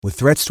With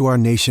threats to our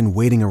nation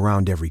waiting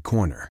around every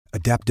corner,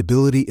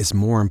 adaptability is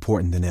more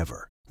important than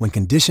ever. When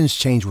conditions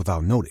change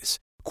without notice,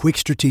 quick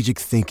strategic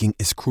thinking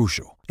is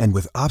crucial. And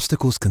with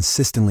obstacles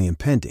consistently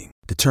impending,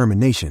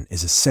 determination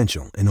is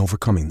essential in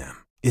overcoming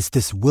them. It's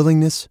this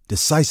willingness,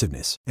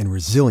 decisiveness, and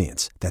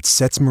resilience that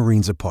sets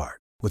Marines apart.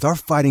 With our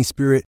fighting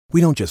spirit, we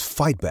don't just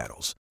fight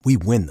battles, we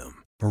win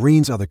them.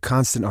 Marines are the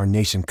constant our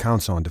nation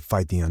counts on to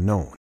fight the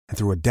unknown. And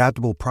through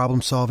adaptable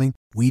problem solving,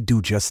 we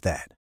do just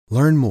that.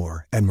 Learn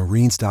more at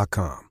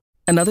marines.com.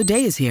 Another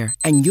day is here,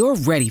 and you're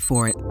ready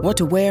for it. What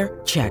to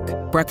wear? Check.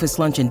 Breakfast,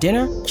 lunch, and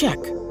dinner? Check.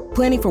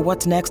 Planning for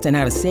what's next and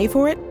how to save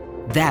for it?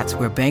 That's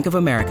where Bank of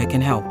America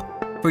can help.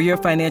 For your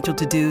financial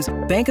to-dos,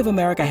 Bank of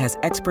America has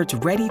experts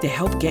ready to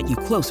help get you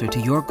closer to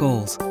your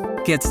goals.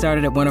 Get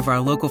started at one of our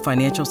local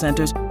financial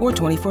centers or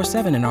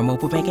 24/7 in our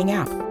mobile banking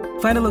app.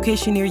 Find a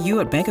location near you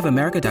at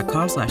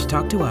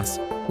bankofamerica.com/talktous.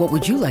 What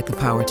would you like the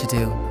power to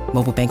do?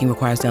 Mobile banking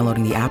requires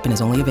downloading the app and is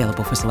only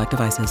available for select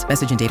devices.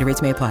 Message and data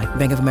rates may apply.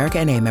 Bank of America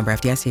N.A., member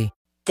FDIC.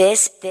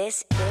 This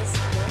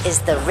is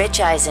the Rich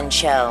Eisen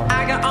Show.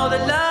 I got all the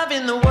love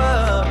in the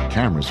world.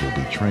 Cameras will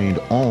be trained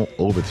all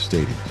over the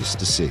stadium just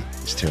to see,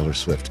 is Taylor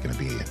Swift going to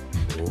be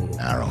in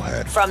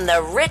Arrowhead? From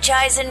the Rich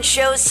Eisen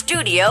Show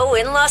studio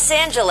in Los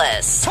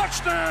Angeles.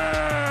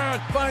 Touchdown!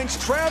 Finds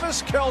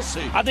Travis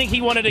Kelce. I think he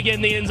wanted to get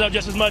in the end zone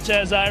just as much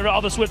as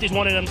all the Swifties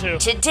wanted him to.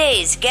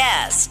 Today's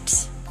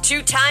guests,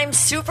 two-time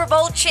Super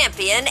Bowl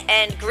champion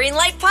and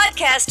Greenlight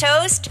podcast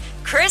host,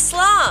 Chris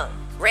Long.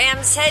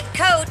 Rams head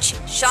coach,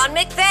 Sean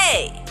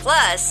McVay.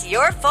 Plus,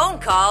 your phone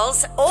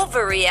calls,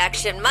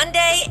 Overreaction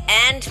Monday,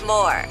 and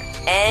more.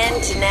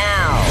 And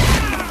now,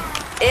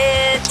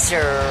 it's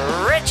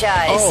Rich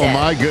Eisen. Oh,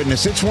 my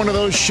goodness. It's one of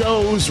those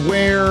shows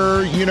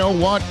where, you know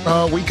what,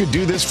 we could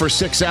do this for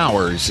 6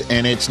 hours.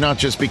 And it's not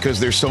just because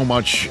there's so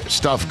much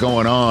stuff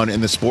going on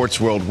in the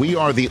sports world. We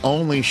are the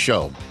only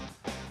show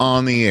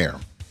on the air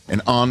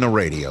and on the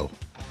radio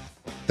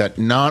that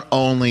not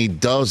only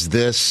does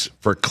this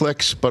for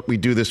clicks, but we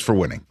do this for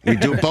winning. We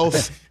do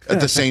both at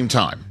the same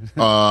time.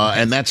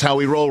 And that's how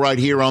we roll right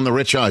here on the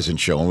Rich Eisen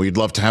Show. And we'd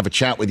love to have a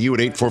chat with you at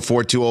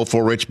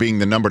 844-204-RICH being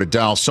the number to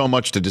dial. So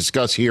much to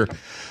discuss here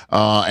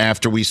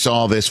after we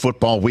saw this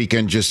football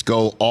weekend just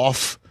go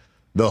off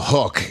the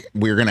hook.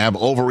 We're going to have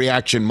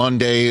Overreaction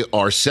Monday,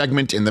 our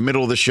segment in the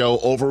middle of the show.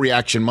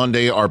 Overreaction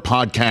Monday, our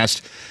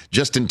podcast,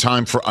 just in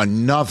time for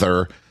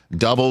another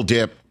double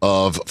dip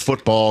of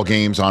football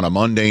games on a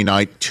Monday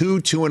night.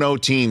 2-0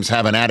 teams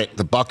having at it,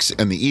 the Bucs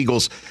and the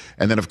Eagles.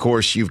 And then, of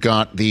course, you've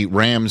got the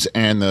Rams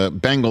and the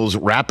Bengals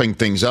wrapping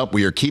things up.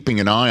 We are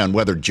keeping an eye on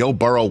whether Joe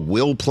Burrow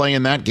will play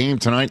in that game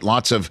tonight.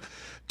 Lots of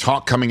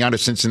talk coming out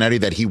of Cincinnati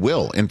that he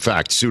will, in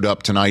fact, suit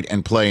up tonight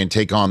and play and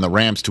take on the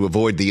Rams to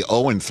avoid the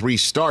 0-3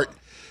 start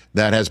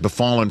that has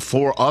befallen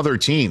 4 other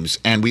teams.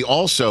 And we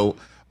also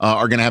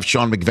are going to have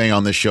Sean McVay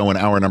on this show in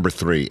hour number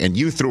 3. And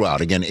you threw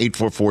out, again,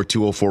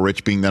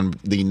 844-204-RICH being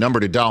the number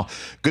to dial.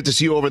 Good to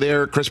see you over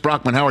there. Chris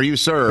Brockman, how are you,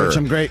 sir? Rich,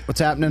 I'm great. What's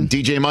happening?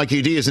 DJ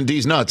Mikey D is in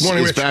D's Nuts.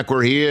 Morning, is Rich. back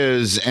where he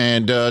is.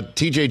 And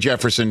TJ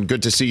Jefferson,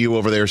 good to see you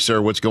over there,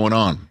 sir. What's going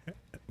on?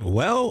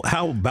 Well,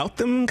 how about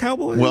them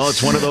Cowboys? Well,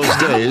 it's one of those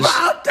days.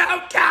 How about them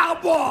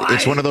Cowboys?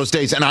 It's one of those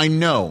days. And I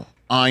know.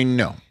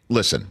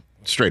 Listen,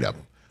 straight up.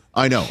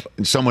 I know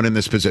someone in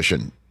this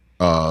position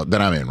that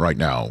I'm in right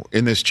now,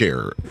 in this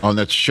chair, on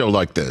that show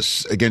like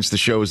this, against the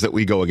shows that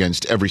we go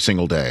against every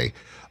single day.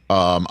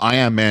 I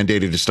am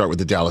mandated to start with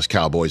the Dallas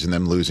Cowboys and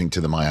them losing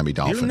to the Miami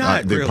Dolphins. You're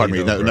not really, pardon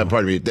me. though, No,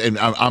 pardon me. And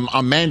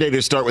I'm mandated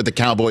to start with the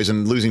Cowboys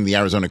and losing the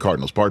Arizona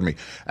Cardinals. Pardon me.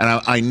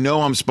 And I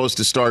know I'm supposed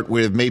to start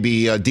with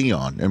maybe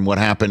Dion and what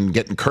happened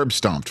getting curb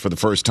stomped for the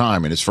first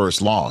time in his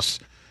first loss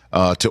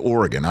to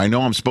Oregon. I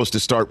know I'm supposed to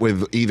start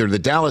with either the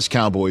Dallas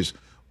Cowboys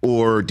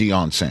or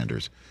Deion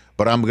Sanders.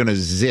 But I'm going to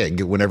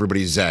zig when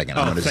everybody's zagging.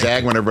 I'm going to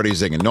zag when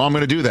everybody's zigging. No, I'm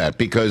going to do that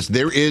because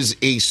there is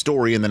a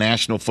story in the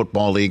National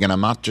Football League, and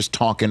I'm not just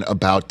talking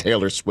about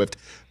Taylor Swift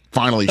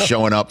finally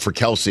showing up for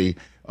Kelce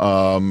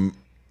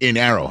in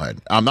Arrowhead.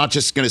 I'm not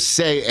just going to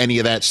say any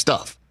of that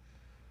stuff.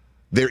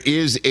 There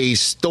is a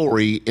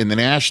story in the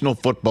National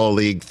Football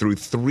League through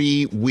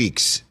 3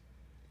 weeks,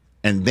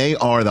 and they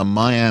are the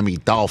Miami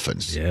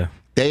Dolphins. Yeah.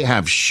 They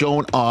have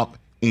shown up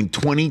in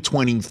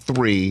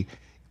 2023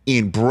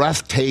 in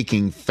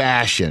breathtaking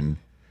fashion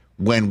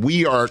when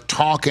we are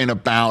talking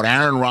about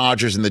Aaron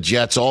Rodgers and the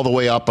Jets all the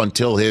way up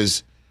until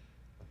his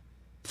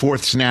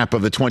 4th snap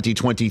of the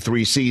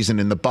 2023 season,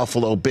 and the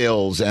Buffalo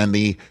Bills and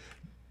the,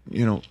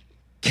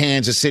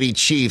 Kansas City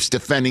Chiefs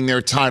defending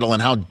their title,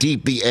 and how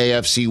deep the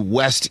AFC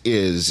West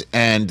is,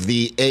 and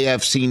the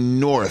AFC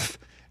North,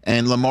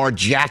 and Lamar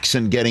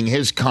Jackson getting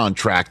his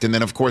contract. And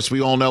then, of course, we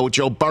all know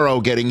Joe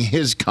Burrow getting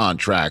his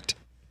contract.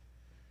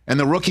 And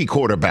the rookie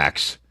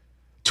quarterbacks.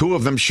 2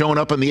 of them showing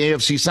up in the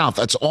AFC South.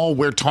 That's all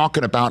we're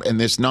talking about in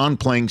this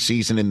non-playing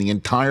season. And the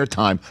entire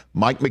time,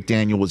 Mike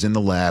McDaniel was in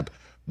the lab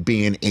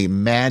being a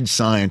mad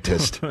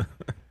scientist.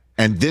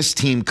 And this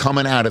team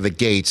coming out of the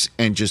gates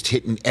and just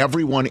hitting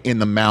everyone in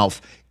the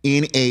mouth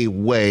in a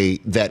way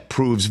that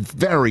proves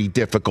very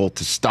difficult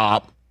to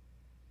stop.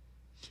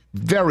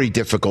 very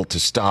difficult to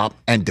stop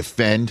and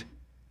defend.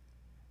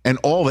 And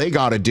all they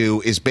got to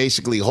do is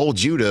basically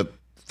hold you to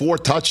 4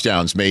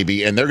 touchdowns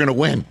maybe, and they're going to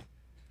win.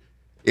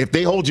 If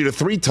they hold you to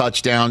 3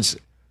 touchdowns,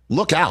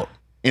 look out.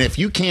 And if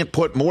you can't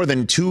put more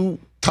than 2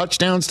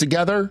 touchdowns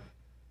together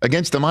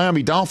against the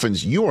Miami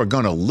Dolphins, you are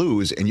going to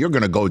lose, and you're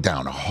going to go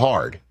down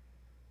hard.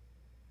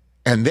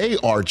 And they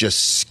are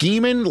just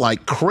scheming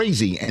like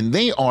crazy, and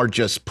they are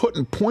just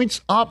putting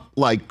points up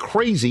like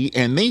crazy,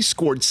 and they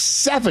scored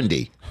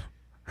 70.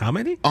 How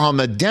many? On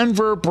the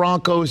Denver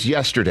Broncos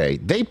yesterday.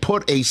 They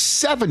put a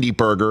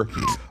 70-burger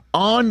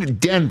on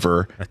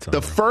Denver,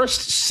 the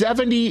first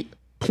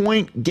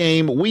 70-point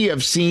game we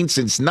have seen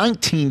since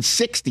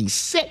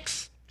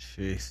 1966.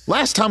 Jeez.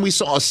 Last time we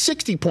saw a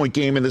 60-point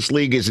game in this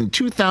league is in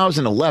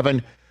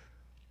 2011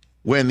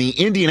 when the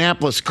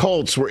Indianapolis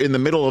Colts were in the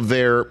middle of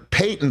their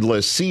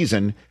Payton-less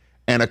season,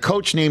 and a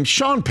coach named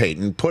Sean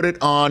Payton put it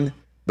on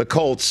the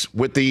Colts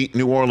with the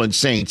New Orleans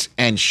Saints,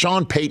 and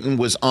Sean Payton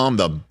was on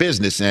the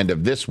business end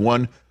of this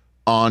one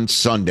on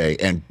Sunday,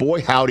 and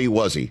boy, howdy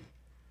was he.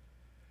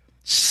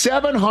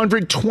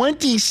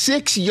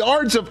 726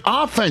 yards of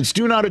offense.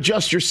 Do not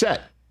adjust your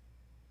set.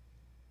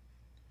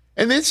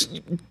 And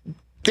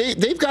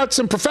they've got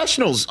some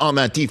professionals on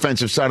that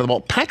defensive side of the ball.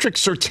 Patrick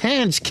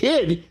Surtain's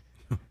kid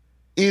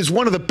is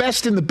one of the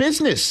best in the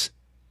business.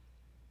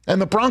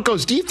 And the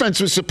Broncos defense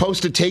was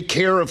supposed to take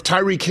care of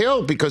Tyreek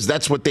Hill because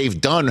that's what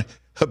they've done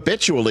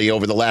habitually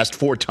over the last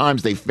 4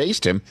 times they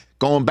faced him,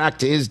 going back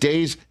to his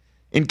days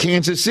in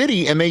Kansas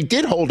City. And they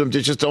did hold him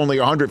to just only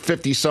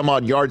 150 some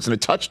odd yards and a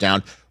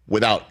touchdown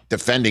without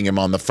defending him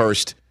on the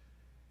first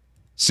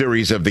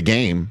series of the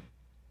game.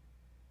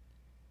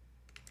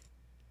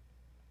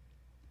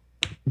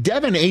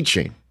 Devin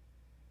Achane.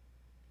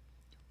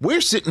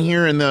 We're sitting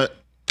here in the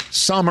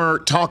summer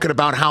talking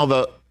about how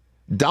the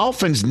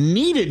Dolphins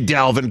needed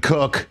Dalvin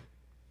Cook.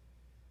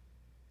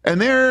 And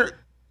they're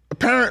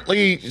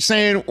apparently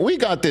saying, we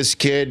got this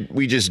kid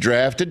we just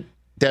drafted,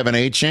 Devin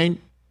Achane.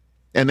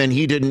 And then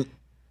he didn't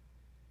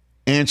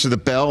answer the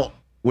bell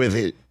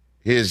with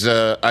his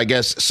I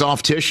guess,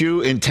 soft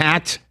tissue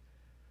intact.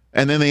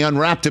 And then they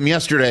unwrapped him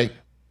yesterday.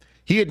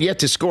 He had yet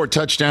to score a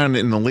touchdown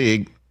in the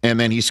league, and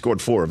then he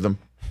scored 4 of them.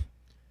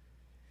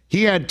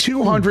 He had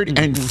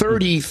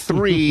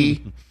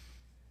 233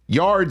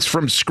 yards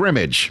from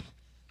scrimmage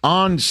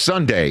on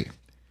Sunday.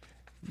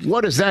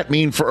 What does that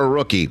mean for a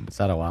rookie? Is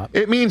that a lot?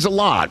 It means a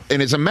lot.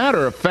 And as a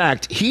matter of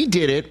fact, he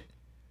did it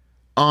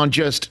on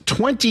just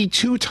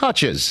 22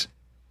 touches.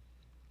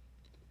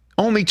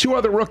 Only 2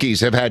 other rookies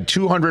have had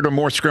 200 or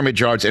more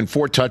scrimmage yards and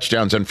 4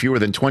 touchdowns on fewer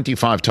than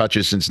 25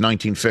 touches since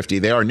 1950.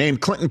 They are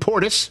named Clinton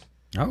Portis.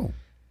 Oh.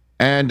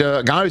 And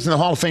a guy who's in the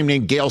Hall of Fame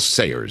named Gale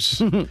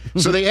Sayers.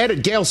 So they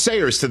added Gale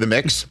Sayers to the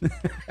mix.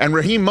 And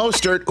Raheem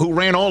Mostert, who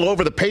ran all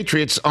over the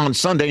Patriots on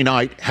Sunday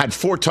night, had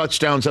 4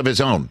 touchdowns of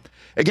his own.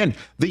 Again,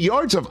 the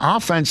yards of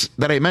offense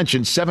that I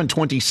mentioned,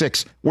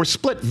 726, were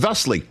split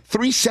thusly.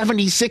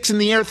 376 in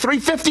the air,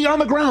 350 on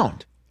the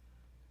ground.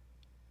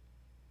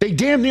 They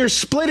damn near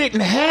split it in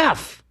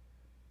half.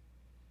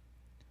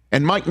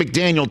 And Mike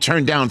McDaniel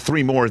turned down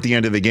 3 more at the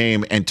end of the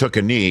game and took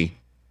a knee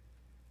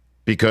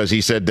because he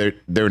said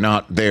they're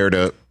not there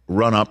to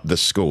run up the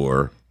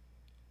score,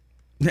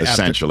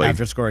 essentially.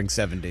 After scoring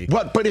 70.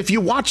 But if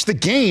you watch the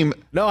game,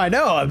 no, I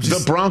know.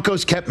 The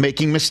Broncos kept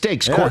making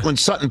mistakes. Yeah. Cortland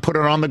Sutton put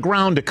it on the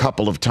ground a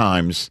couple of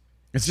times.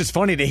 It's just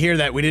funny to hear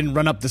that we didn't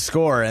run up the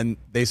score and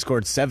they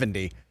scored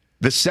 70.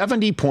 The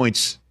 70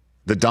 points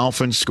the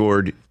Dolphins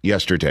scored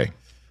yesterday,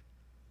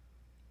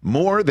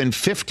 more than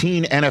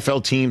 15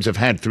 NFL teams have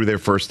had through their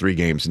first 3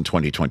 games in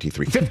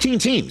 2023. 15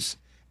 teams.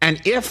 And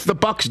if the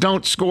Bucs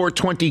don't score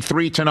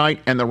 23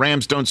 tonight and the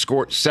Rams don't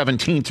score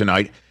 17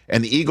 tonight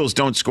and the Eagles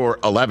don't score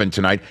 11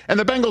 tonight and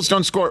the Bengals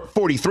don't score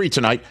 43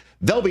 tonight,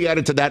 they'll be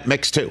added to that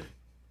mix too.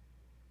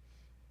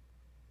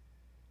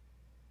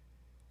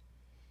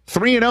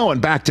 3-0 in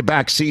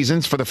back-to-back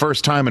seasons for the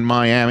first time in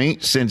Miami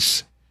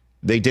since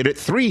they did it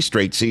 3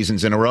 straight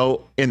seasons in a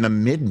row in the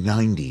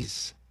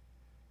mid-90s.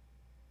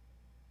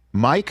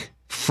 Mike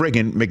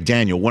friggin'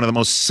 McDaniel, one of the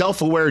most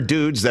self-aware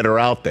dudes that are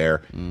out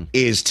there,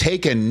 is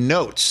taking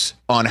notes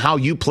on how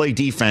you play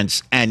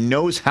defense and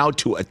knows how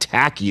to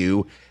attack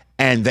you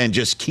and then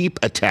just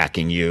keep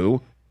attacking you.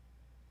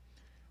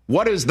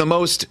 What is the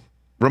most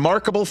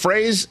remarkable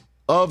phrase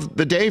of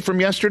the day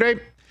from yesterday?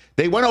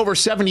 They went over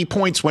 70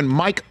 points when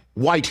Mike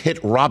White hit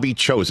Robbie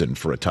Chosen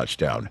for a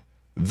touchdown.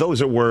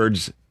 Those are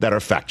words that are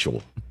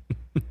factual.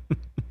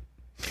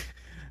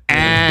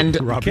 And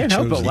can't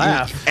help but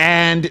laugh.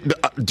 And,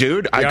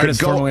 dude, I could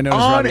go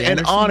on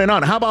and on and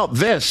on. How about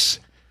this?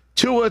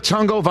 Tua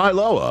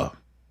Tagovailoa.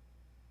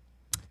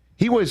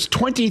 He was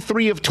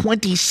 23 of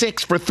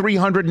 26 for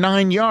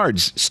 309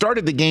 yards.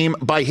 Started the game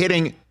by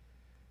hitting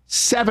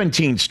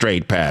 17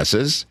 straight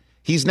passes.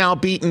 He's now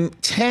beaten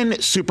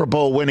 10 Super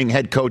Bowl winning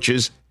head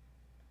coaches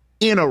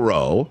in a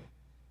row.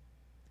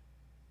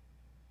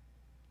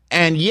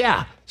 And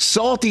yeah,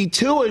 Salty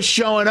Tua is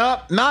showing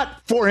up,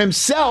 not for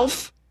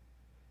himself.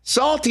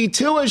 Salty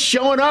Tua is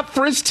showing up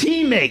for his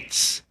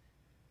teammates.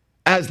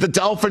 as the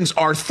Dolphins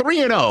are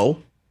 3-0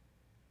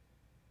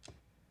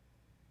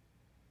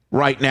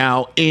 right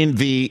now in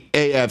the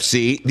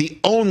AFC. The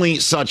only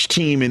such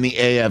team in the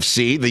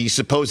AFC, the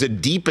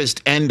supposed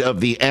deepest end of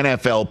the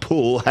NFL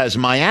pool, has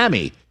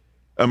Miami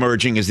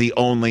emerging as the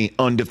only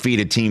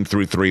undefeated team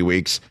through 3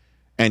 weeks.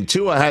 And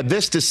Tua had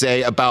this to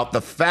say about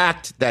the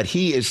fact that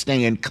he is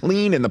staying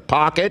clean in the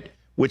pocket,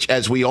 which,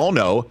 as we all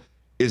know,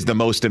 is the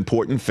most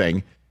important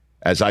thing.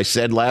 As I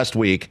said last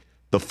week,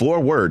 the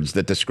 4 words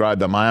that describe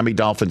the Miami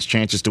Dolphins'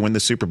 chances to win the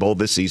Super Bowl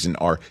this season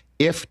are,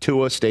 if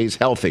Tua stays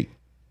healthy.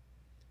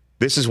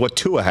 This is what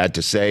Tua had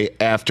to say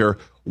after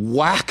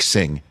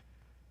waxing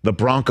the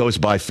Broncos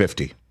by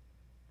 50.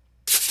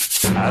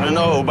 I don't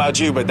know about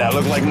you, but that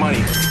looked like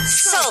money.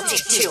 Salty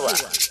Tua.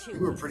 You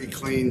were pretty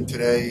clean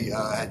today,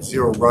 had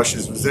 0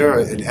 rushes. Was there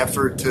an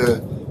effort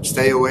to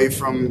stay away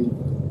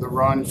from the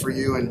run for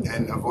you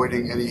and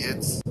avoiding any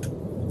hits?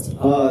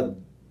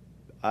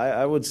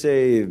 I would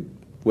say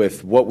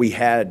with what we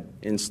had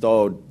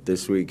installed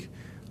this week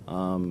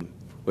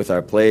with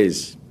our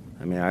plays,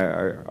 I mean,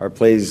 our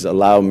plays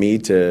allow me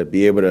to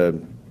be able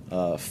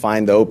to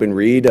find the open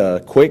read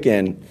quick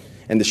and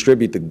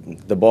distribute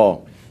the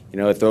ball. You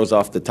know, it throws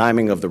off the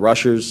timing of the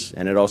rushers,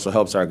 and it also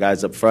helps our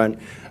guys up front.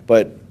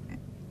 But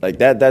like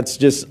that's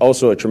just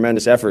also a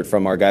tremendous effort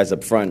from our guys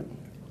up front.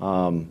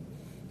 You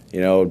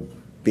know,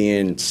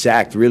 being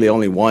sacked really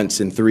only once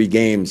in 3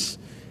 games,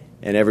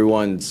 and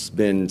everyone's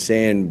been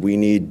saying we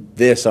need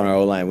this on our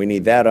O-line, we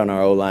need that on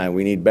our O-line,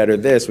 we need better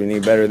this, we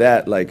need better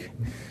that. Like,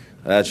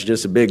 that's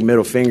just a big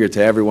middle finger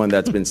to everyone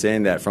that's been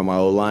saying that from our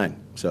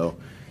O-line. So.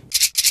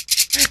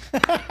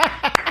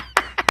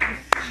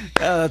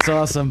 Oh, that's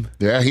awesome.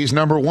 Yeah, he's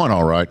number 1,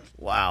 all right.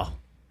 Wow.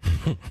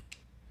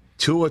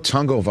 Tua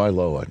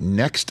Tagovailoa.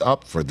 Next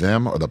up for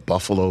them are the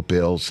Buffalo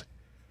Bills.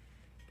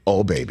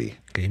 Oh, baby.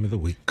 Game of the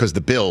week. Because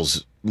the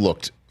Bills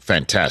looked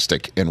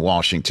fantastic in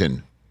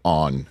Washington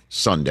on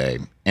Sunday.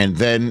 And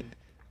then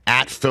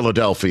at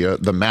Philadelphia,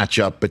 the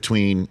matchup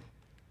between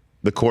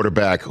the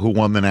quarterback who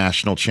won the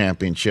national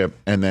championship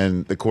and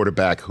then the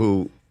quarterback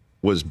who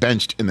was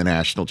benched in the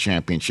national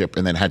championship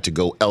and then had to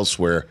go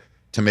elsewhere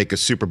to make a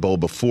Super Bowl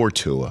before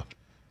Tua.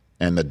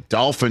 And the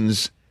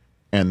Dolphins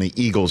and the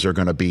Eagles are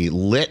going to be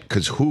lit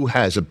because who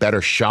has a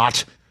better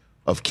shot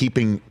of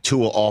keeping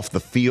Tua off the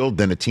field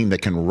than a team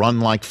that can run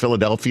like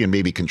Philadelphia and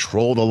maybe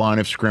control the line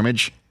of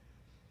scrimmage?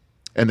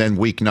 And then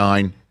week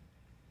 9,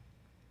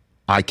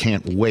 I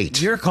can't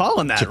wait. You're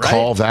calling that, to right?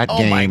 call that oh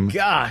game my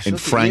gosh, in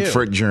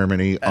Frankfurt,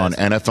 Germany on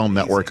NFL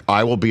Network.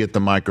 I will be at the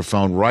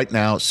microphone right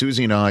now.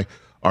 Susie and I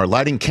are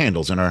lighting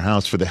candles in our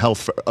house for the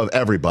health of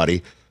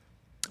everybody.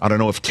 I don't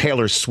know if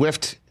Taylor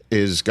Swift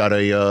is got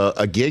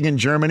a gig in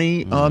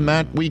Germany on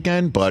that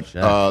weekend, but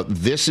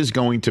this is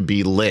going to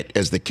be lit,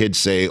 as the kids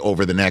say,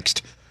 over the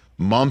next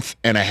month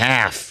and a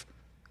half,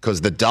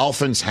 because the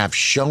Dolphins have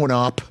shown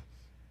up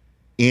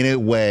in a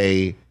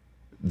way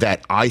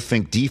that I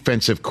think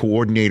defensive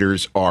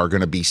coordinators are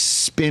going to be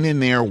spinning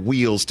their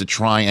wheels to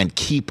try and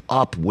keep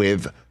up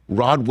with.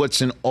 Rod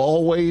Woodson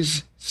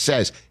always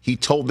says, he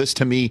told this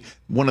to me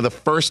one of the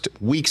first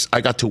weeks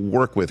I got to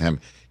work with him.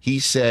 He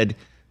said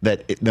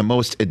that the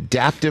most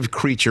adaptive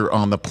creature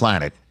on the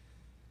planet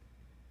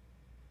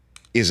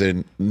is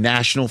a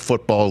National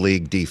Football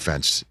League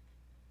defense.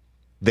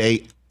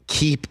 They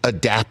keep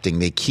adapting.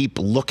 They keep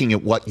looking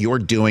at what you're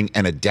doing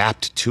and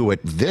adapt to it.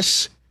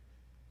 This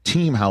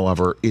team,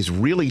 however, is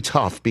really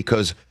tough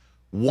because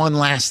one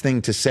last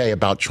thing to say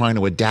about trying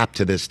to adapt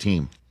to this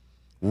team.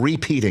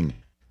 Repeating,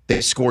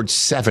 they scored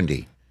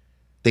 70.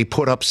 They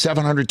put up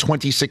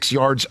 726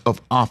 yards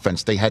of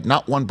offense. They had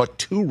not one but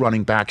 2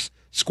 running backs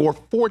score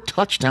 4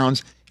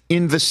 touchdowns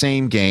in the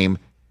same game.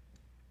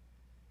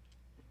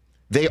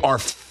 They are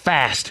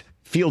fast.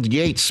 Field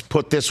Yates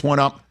put this one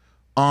up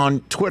on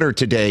Twitter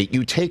today.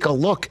 You take a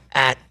look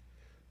at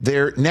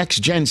their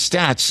next-gen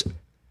stats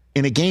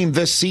in a game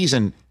this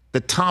season. The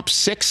top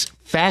 6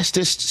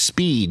 fastest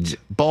speed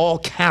ball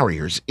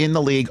carriers in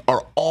the league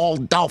are all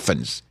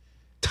Dolphins.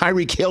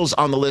 Tyreek Hill's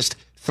on the list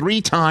 3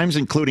 times,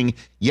 including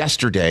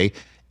yesterday.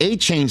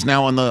 A-Chain's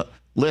now on the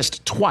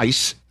list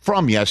twice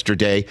from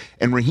yesterday.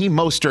 And Raheem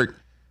Mostert,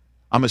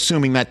 I'm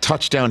assuming that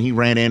touchdown he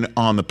ran in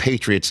on the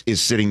Patriots is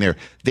sitting there.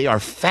 They are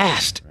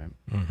fast.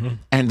 Mm-hmm.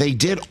 And they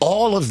did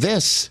all of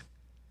this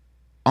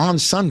on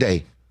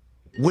Sunday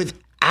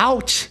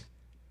without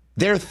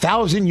their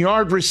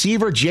 1,000-yard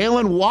receiver,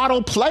 Jalen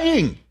Waddle,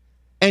 playing.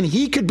 And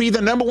he could be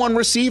the number 1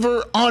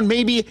 receiver on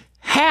maybe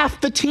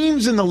half the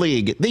teams in the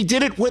league. They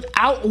did it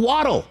without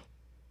Waddle.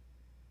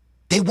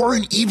 They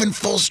weren't even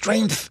full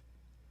strength.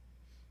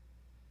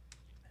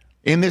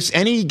 In this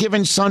any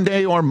given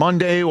Sunday or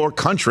Monday or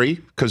country,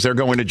 because they're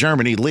going to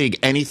Germany, league,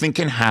 anything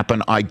can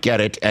happen. I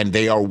get it. And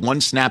they are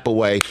one snap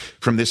away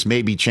from this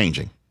maybe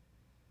changing.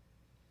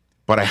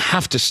 But I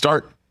have to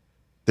start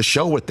the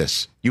show with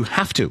this. You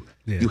have to.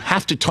 Yeah. You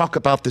have to talk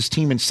about this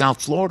team in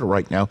South Florida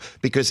right now,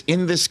 because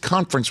in this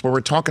conference where we're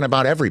talking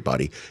about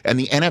everybody and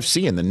the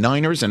NFC and the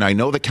Niners, and I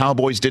know the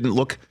Cowboys didn't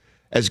look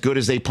as good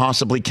as they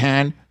possibly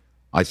can.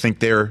 I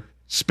think they're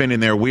spinning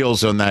their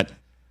wheels on that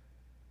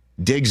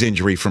Diggs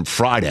injury from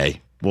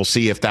Friday. We'll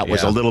see if that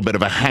was a little bit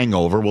of a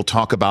hangover. We'll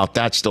talk about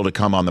that still to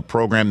come on the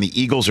program. The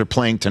Eagles are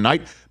playing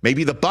tonight.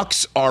 Maybe the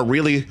Bucs are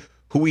really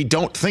who we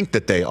don't think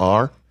that they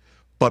are.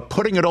 But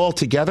putting it all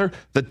together,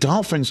 the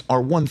Dolphins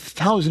are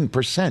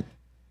 1,000%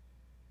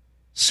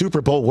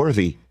 Super Bowl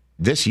worthy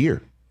this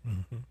year.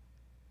 Mm-hmm.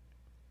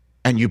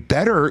 And you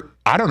better,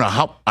 I don't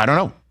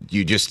know.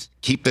 You just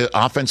keep the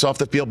offense off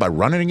the field by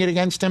running it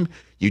against him.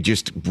 You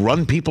just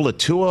run people at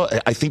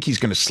Tua. I think he's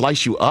going to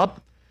slice you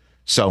up.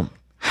 So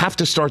have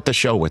to start the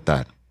show with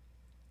that.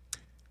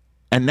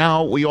 And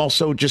now we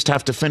also just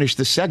have to finish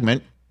the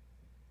segment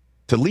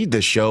to lead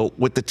this show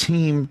with the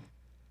team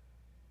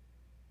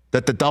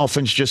that the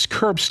Dolphins just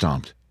curb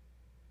stomped.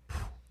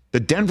 The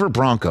Denver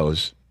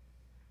Broncos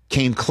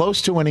came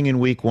close to winning in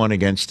week 1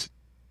 against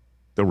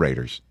the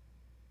Raiders.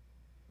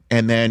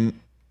 And then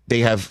they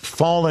have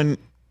fallen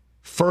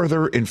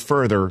further and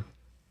further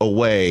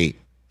away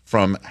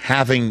from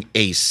having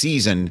a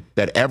season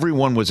that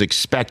everyone was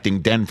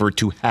expecting Denver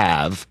to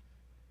have,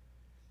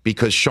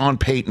 because Sean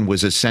Payton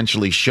was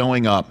essentially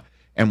showing up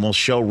and will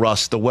show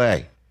Russ the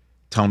way.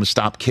 Tell him to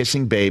stop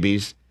kissing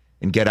babies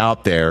and get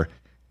out there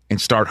and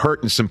start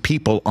hurting some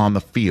people on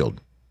the field.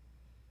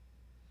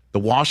 The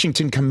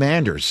Washington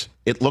Commanders,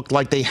 it looked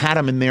like they had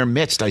them in their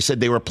midst. I said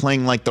they were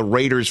playing like the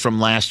Raiders from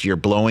last year,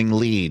 blowing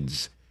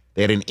leads.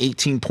 They had an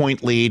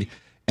 18-point lead,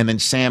 and then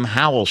Sam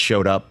Howell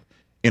showed up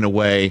in a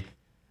way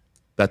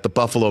that the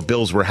Buffalo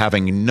Bills were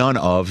having none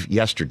of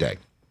yesterday.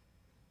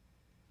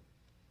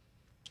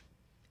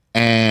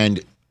 And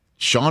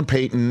Sean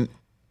Payton,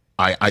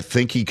 I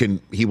think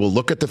he will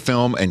look at the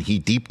film, and he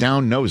deep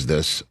down knows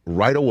this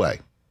right away.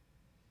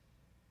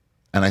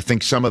 And I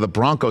think some of the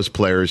Broncos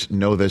players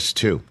know this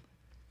too.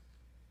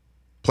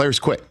 Players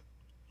quit.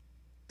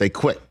 They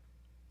quit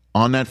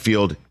on that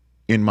field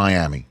in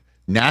Miami.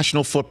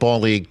 National Football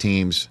League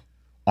teams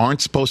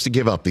aren't supposed to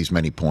give up these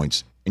many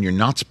points, and you're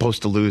not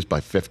supposed to lose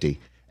by 50,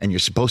 and you're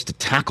supposed to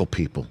tackle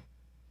people.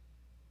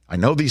 I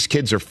know these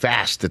kids are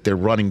fast, that they're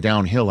running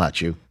downhill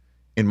at you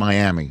in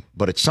Miami,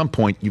 but at some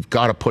point you've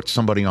got to put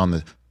somebody on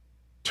the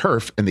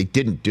turf, and they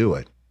didn't do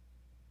it.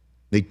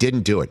 They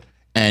didn't do it.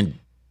 And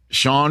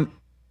Sean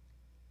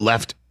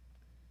left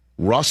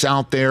Russ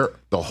out there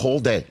the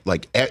whole day.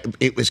 Like,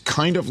 it was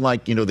kind of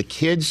like, the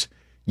kids,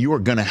 you are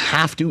going to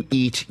have to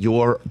eat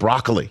your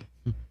broccoli.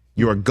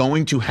 You are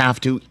going to have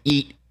to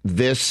eat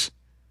this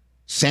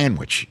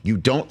sandwich. You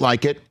don't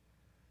like it.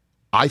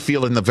 I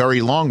feel in the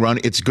very long run,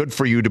 it's good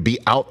for you to be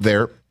out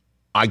there,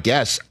 I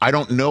guess. I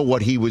don't know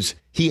what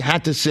he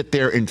had to sit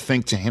there and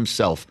think to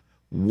himself,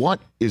 what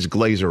is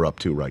Glazer up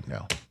to right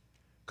now?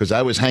 Because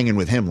I was hanging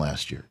with him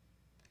last year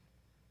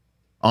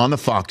on the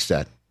Fox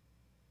set.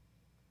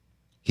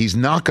 He's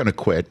not going to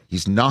quit.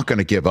 He's not going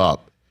to give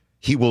up.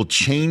 He will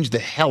change the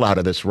hell out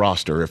of this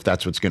roster if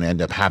that's what's going to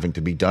end up having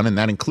to be done, and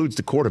that includes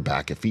the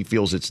quarterback if he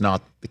feels it's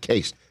not the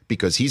case,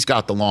 because he's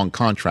got the long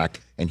contract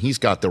and he's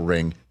got the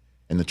ring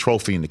and the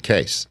trophy in the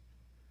case.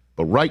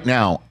 But right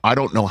now, I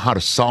don't know how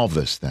to solve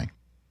this thing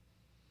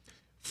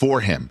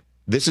for him.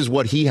 This is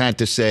what he had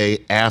to say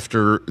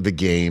after the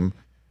game,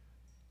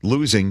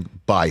 losing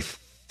by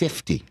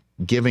 50,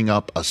 giving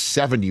up a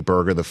 70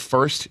 burger, the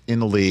first in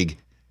the league.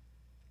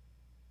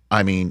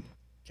 I mean,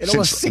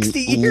 since 60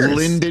 years.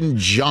 Lyndon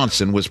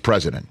Johnson was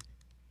president.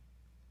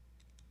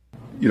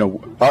 We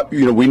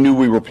knew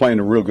we were playing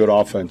a real good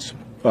offense,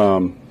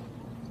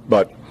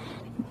 but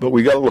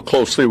we got to look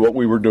closely at what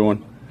we were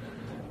doing.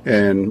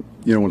 And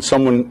when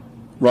someone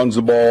runs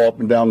the ball up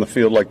and down the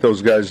field like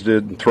those guys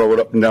did, and throw it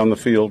up and down the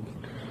field,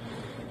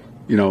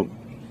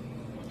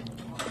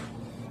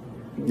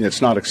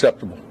 it's not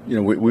acceptable.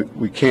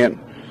 We can't.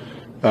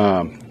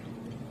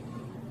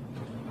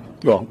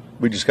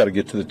 We just got to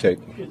get to the tape.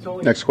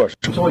 Next question.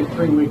 It's only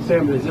 3 weeks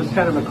in, but is this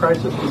kind of a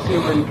crisis to see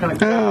where you kind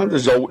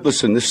of...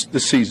 Listen, this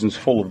season's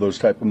full of those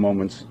type of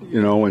moments,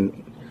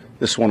 and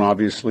this one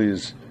obviously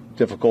is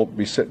difficult to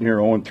be sitting here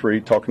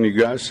 0-3 talking to you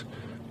guys.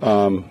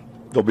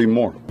 There'll be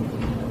more.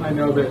 I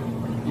know that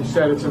you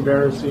said it's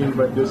embarrassing,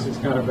 but this is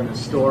kind of an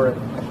historic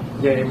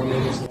game.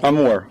 I'm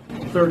aware.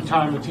 Third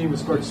time the team has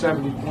scored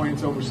 70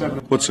 points, over 7.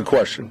 What's the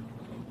question?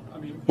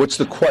 What's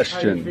the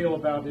question? How do you feel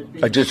about it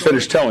being I just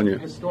finished telling you.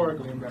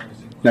 Historically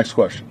embarrassing. Next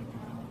question.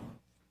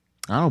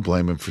 I don't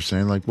blame him for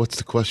saying, what's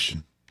the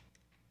question?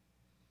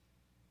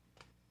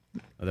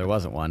 Well, there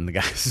wasn't one. The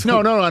guys.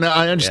 No,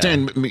 I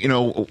understand.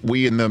 Yeah.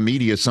 We in the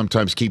media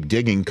sometimes keep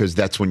digging because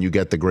that's when you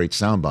get the great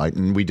soundbite,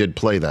 and we did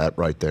play that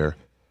right there.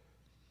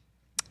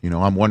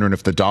 I'm wondering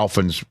if the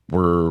Dolphins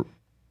were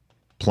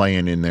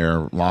playing in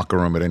their locker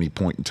room at any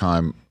point in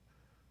time.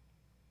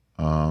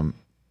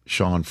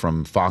 Sean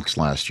from Fox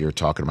last year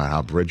talking about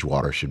how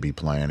Bridgewater should be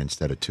playing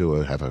instead of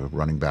Tua, have a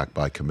running back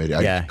by committee.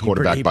 Yeah,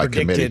 quarterback by committee.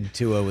 He predicted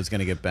Tua was going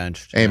to get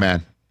benched. Hey,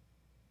 man.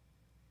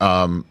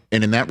 And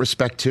in that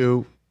respect,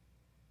 too,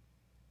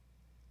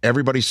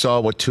 everybody saw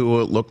what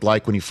Tua looked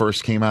like when he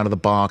first came out of the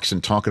box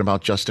and talking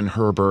about Justin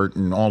Herbert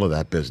and all of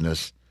that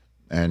business.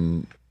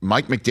 And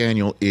Mike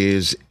McDaniel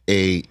is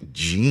a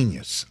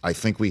genius. I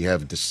think we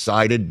have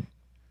decided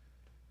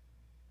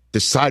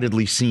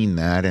decidedly seen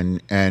that,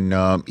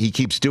 and he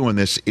keeps doing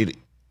this.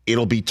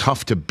 It'll be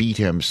tough to beat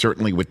him,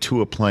 certainly with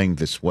Tua playing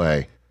this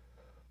way.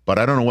 But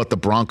I don't know what the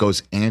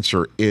Broncos'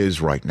 answer is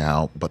right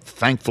now, but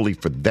thankfully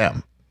for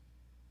them,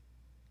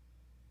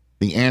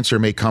 the answer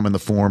may come in the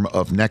form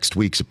of next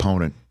week's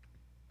opponent.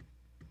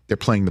 They're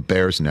playing the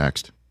Bears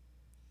next.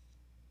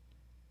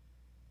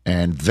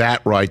 And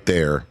that right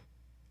there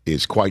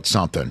is quite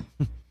something,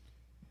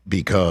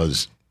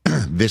 because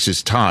this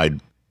is tied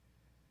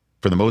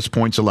for the most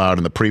points allowed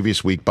in the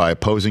previous week by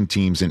opposing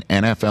teams in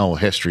NFL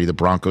history. The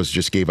Broncos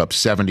just gave up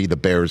 70, the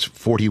Bears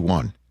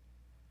 41.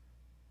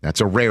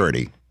 That's a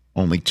rarity.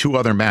 Only 2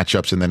 other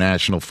matchups in the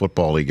National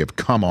Football League have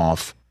come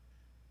off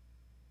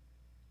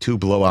 2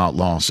 blowout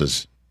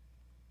losses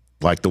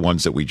like the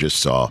ones that we just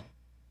saw.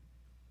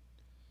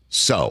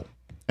 So,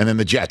 and then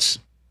the Jets,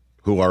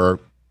 who are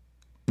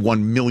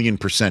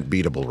 1,000,000%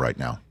 beatable right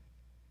now.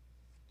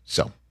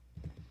 So,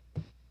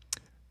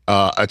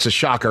 it's a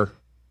shocker.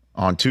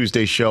 On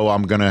Tuesday's show,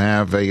 I'm going to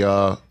have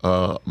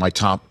my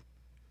top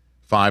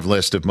 5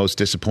 list of most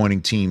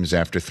disappointing teams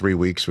after 3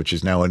 weeks, which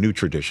is now a new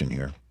tradition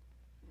here.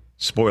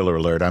 Spoiler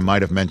alert, I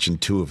might have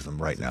mentioned 2 of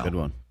them right now. Good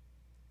one.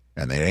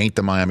 And they ain't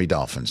the Miami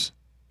Dolphins.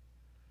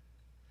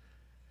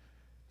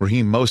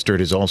 Raheem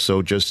Mostert is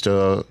also just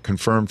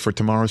confirmed for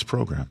tomorrow's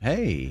program.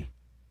 Hey.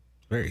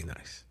 Very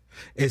nice.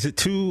 Is it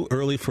too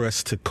early for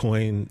us to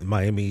coin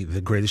Miami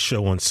the greatest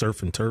show on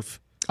surf and turf?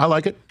 I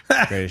like it.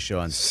 Greatest show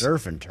on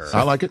surf and turf.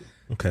 I like it.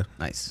 Okay.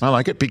 Nice. I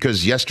like it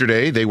because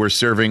yesterday they were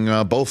serving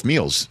both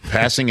meals,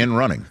 passing and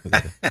running.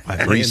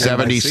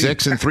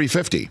 376 and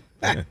 350.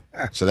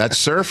 So that's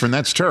surf and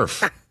that's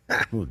turf.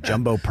 Ooh,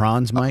 jumbo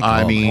prawns, Mike.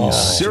 I mean,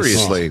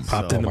 seriously.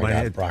 Popped into my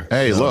head.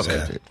 Hey, look.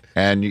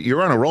 And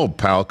you're on a roll,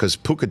 pal, because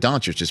Puka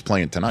Doncic is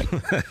playing tonight.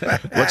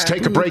 Let's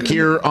take a break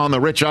here on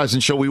the Rich Eisen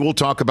Show. We will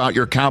talk about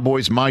your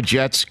Cowboys, my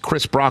Jets,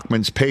 Chris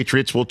Brockman's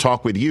Patriots. We'll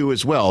talk with you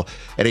as well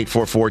at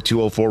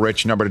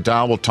 844-204-RICH, number to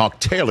dial. We'll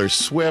talk Taylor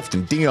Swift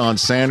and Deion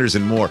Sanders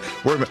and more.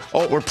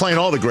 We're playing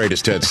all the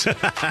greatest hits.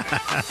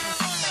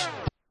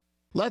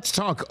 Let's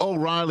talk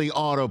O'Reilly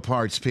Auto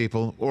Parts,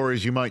 people, or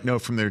as you might know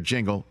from their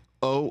jingle,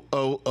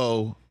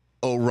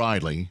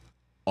 O'Reilly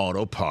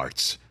Auto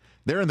Parts.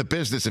 They're in the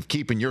business of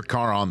keeping your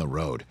car on the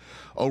road.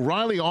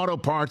 O'Reilly Auto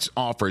Parts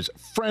offers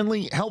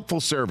friendly, helpful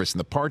service and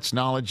the parts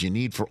knowledge you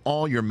need for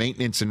all your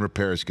maintenance and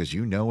repairs, because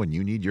you know when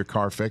you need your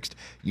car fixed,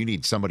 you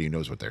need somebody who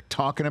knows what they're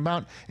talking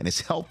about and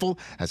is helpful,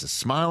 has a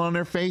smile on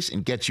their face,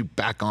 and gets you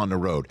back on the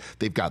road.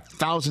 They've got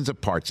thousands of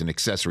parts and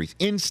accessories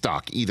in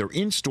stock, either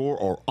in-store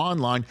or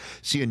online,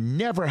 so you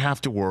never have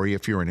to worry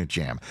if you're in a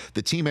jam.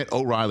 The team at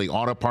O'Reilly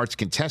Auto Parts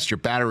can test your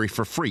battery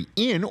for free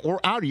in or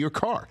out of your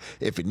car.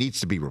 If it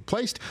needs to be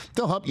replaced,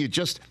 they'll help you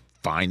just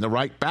find the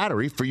right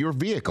battery for your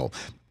vehicle.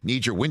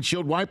 Need your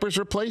windshield wipers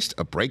replaced,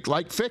 a brake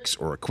light fix,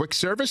 or a quick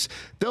service?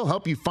 They'll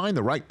help you find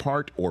the right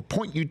part or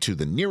point you to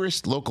the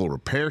nearest local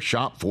repair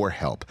shop for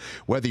help.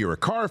 Whether you're a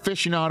car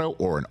aficionado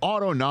or an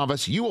auto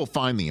novice, you will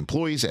find the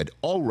employees at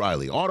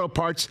O'Reilly Auto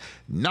Parts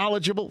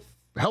knowledgeable,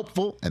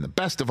 helpful, and the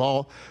best of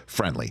all,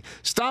 friendly.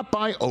 Stop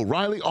by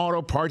O'Reilly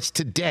Auto Parts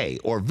today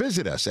or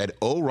visit us at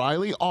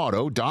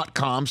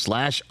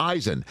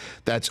O'ReillyAuto.com/Eisen.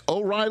 That's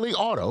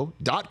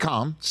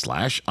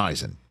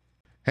O'ReillyAuto.com/Eisen.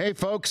 Hey,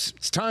 folks,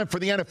 it's time for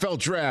the NFL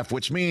Draft,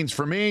 which means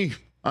for me,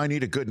 I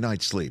need a good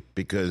night's sleep,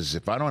 because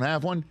if I don't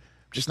have one, I'm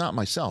just not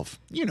myself.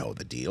 You know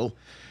the deal.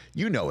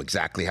 You know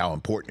exactly how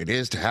important it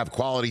is to have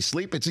quality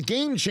sleep. It's a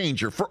game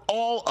changer for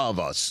all of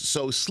us.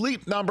 So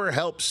Sleep Number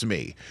helps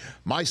me.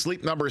 My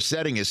Sleep Number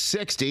setting is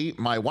 60.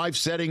 My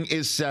wife's setting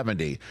is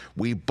 70.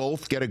 We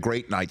both get a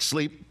great night's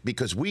sleep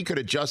because we could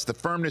adjust the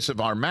firmness of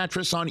our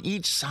mattress on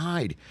each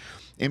side.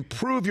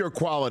 Improve your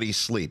quality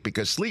sleep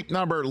because Sleep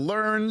Number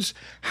learns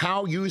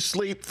how you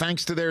sleep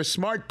thanks to their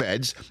smart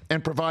beds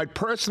and provide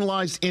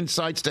personalized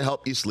insights to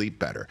help you sleep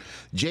better.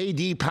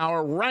 J.D.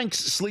 Power ranks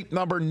Sleep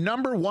Number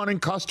 #1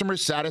 in customer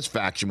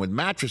satisfaction with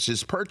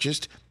mattresses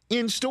purchased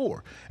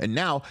in-store. And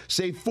now,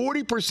 save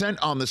 40%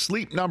 on the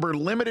Sleep Number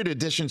limited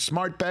edition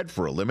smart bed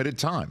for a limited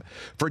time.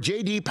 For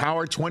J.D.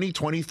 Power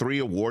 2023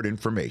 award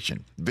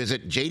information,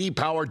 visit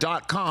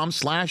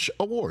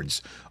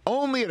jdpower.com/awards.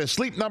 Only at a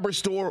Sleep Number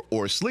store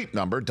or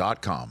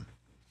sleepnumber.com.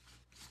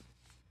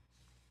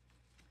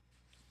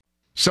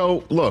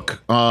 So,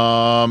 look,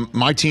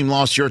 my team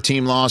lost, your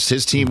team lost,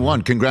 his team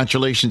won.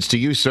 Congratulations to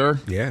you, sir.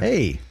 Yeah.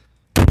 Hey.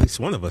 At least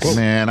one of us.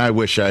 Man, I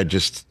wish I'd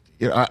just...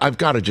 I've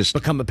got to just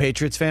become a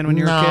Patriots fan when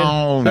you were a kid.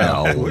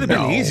 No, it would have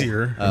been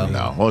easier.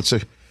 No, well,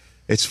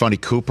 it's funny.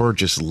 Cooper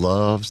just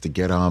loves to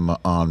get on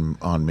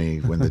me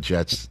when the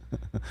Jets.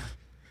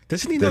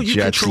 Doesn't he know you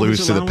Jets control lose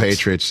his to the allowance?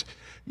 Patriots?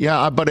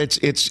 Yeah, but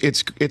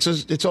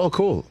it's all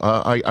cool.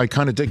 I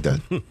kind of dig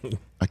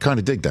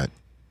that.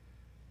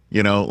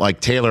 You know,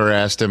 like Taylor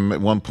asked him at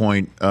one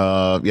point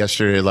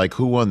yesterday, like,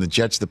 who won, the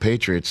Jets, the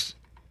Patriots?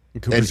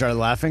 And Cooper started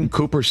laughing.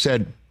 Cooper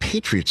said,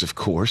 "Patriots, of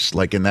course,"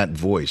 like in that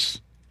voice.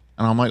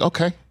 And I'm like,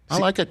 okay, I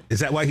like it. Is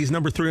that why he's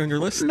 #3 on your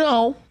list?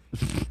 No.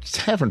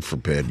 Heaven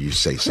forbid you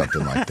say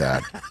something like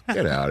that.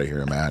 Get out of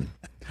here, man.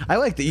 I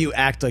like that you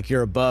act like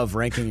you're above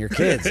ranking your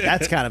kids.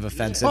 That's kind of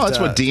offensive. Well, that's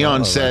what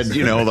Dion said,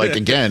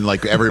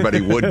 like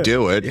everybody would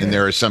do it. And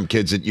there are some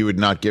kids that you would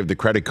not give the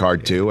credit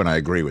card to, and I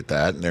agree with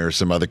that. And there are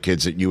some other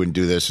kids that you wouldn't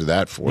do this or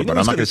that for. But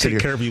I'm not going to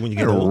sit here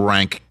and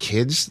rank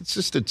kids. It's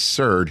just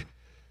absurd.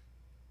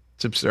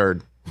 It's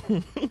absurd.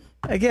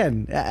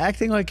 Again,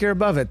 acting like you're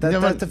above it.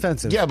 That's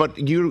offensive. Yeah, but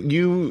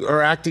you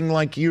are acting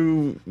like would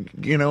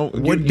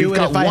do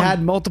it if I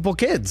had multiple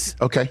kids.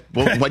 Okay.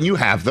 Well, when you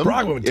have them,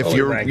 if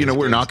you're,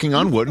 we're knocking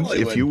on wood.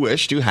 If you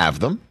wish to have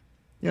them,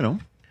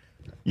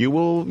 you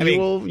will.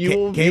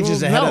 Cage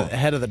is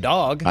ahead of the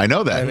dog. I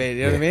know that. I mean,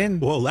 you know what I mean?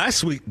 Well,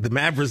 last week the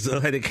Mavericks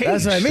had a Cage.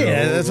 That's what I mean.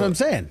 That's what I'm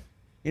saying.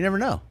 You never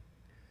know.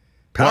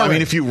 Well, I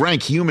mean, if you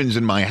rank humans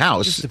in my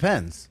house, it just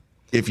depends.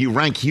 If you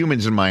rank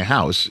humans in my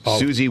house,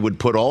 Susie would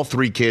put all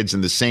 3 kids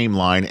in the same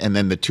line and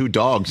then the 2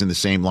 dogs in the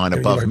same line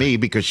above me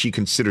because she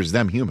considers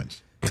them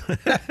humans.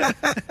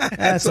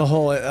 That's a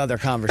whole other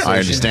conversation. I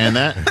understand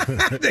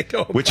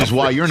that. Which is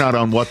why you're not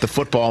on What the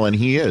Football and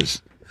he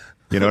is.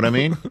 You know what I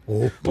mean?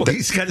 Well,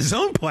 he's got his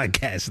own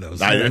podcast,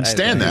 though. I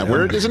understand that.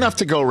 There's enough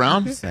to go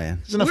around.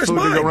 There's enough food to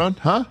go around.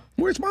 Huh?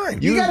 Where's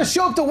mine? You got to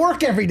show up to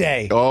work every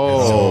day.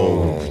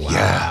 Oh,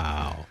 yeah.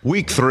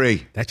 Week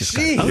 3. That just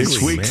got ugly,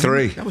 it's week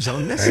 3. That was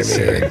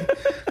unnecessary.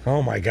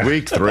 Oh, my God.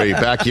 Week 3.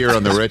 Back here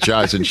on the Rich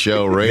Eisen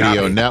Show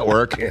Radio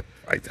Network.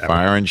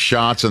 Firing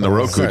shots on the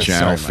Roku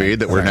channel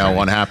feed that we're now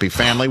one happy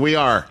family. We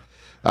are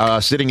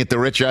sitting at the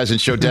Rich Eisen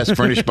Show desk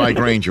furnished by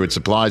Grainger with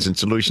supplies and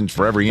solutions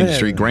for every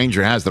industry.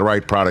 Grainger has the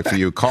right product for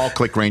you. Call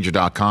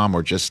clickgrainger.com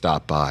or just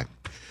stop by.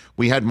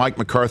 We had Mike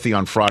McCarthy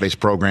on Friday's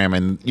program,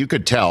 and you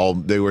could tell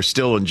they were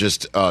still in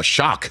just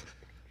shock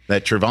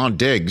that Trevon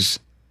Diggs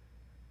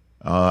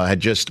had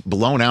just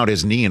blown out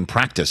his knee in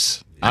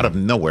practice out of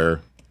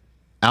nowhere.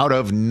 Out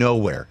of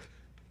nowhere.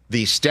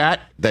 The stat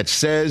that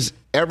says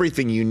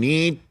everything you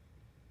need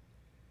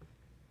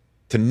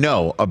to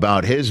know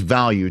about his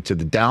value to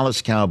the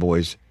Dallas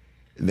Cowboys,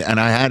 and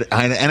I had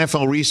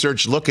NFL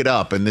research look it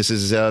up, and this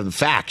is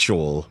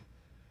factual.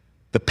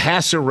 The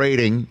passer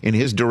rating in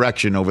his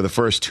direction over the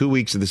first 2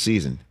 weeks of the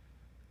season,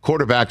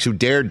 quarterbacks who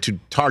dared to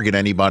target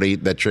anybody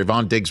that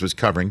Trevon Diggs was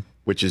covering,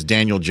 which is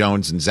Daniel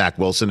Jones and Zach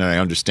Wilson, and I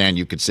understand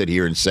you could sit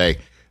here and say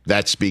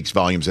that speaks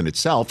volumes in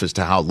itself as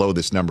to how low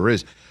this number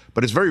is,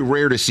 but it's very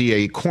rare to see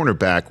a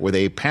cornerback with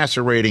a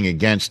passer rating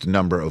against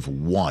number of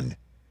 1.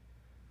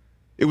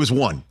 It was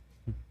 1.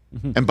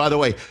 And by the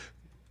way,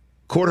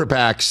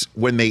 quarterbacks,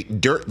 when they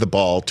dirt the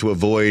ball to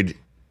avoid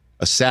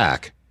a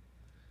sack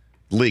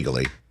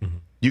legally,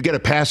 you get a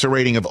passer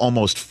rating of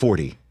almost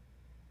 40.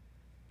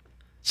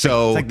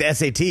 So it's like the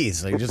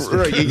SATs. Like just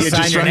you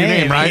sign just your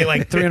name, right? You get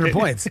like 300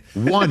 points.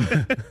 1.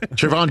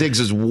 Trevon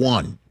Diggs is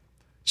 1.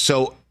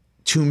 So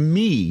to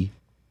me,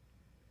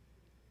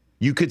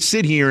 you could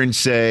sit here and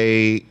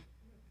say,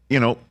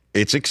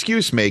 it's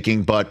excuse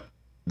making, but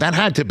that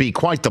had to be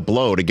quite the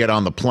blow to get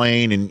on the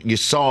plane. And you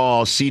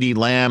saw CeeDee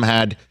Lamb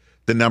had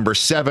the number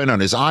 7 on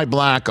his eye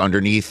black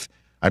underneath.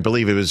 I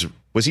believe it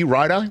was he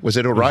right eye? Was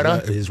it a right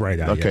eye? His right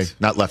eye, okay, yes.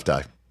 Not left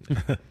eye.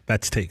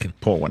 That's taken.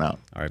 Pull one out.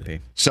 R.I.P.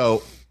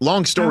 So,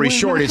 long story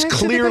short, is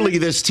clearly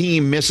this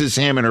team misses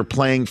him and are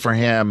playing for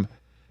him.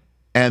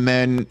 And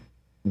then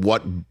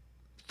what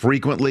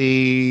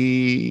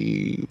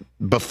frequently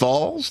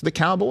befalls the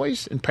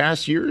Cowboys in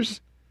past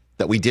years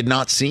that we did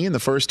not see in the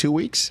first 2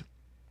 weeks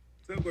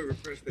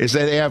is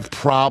that they have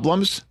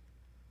problems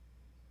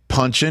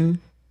punching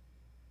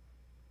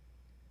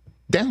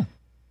down.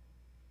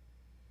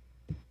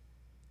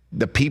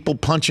 The people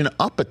punching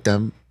up at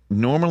them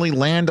normally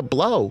land a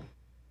blow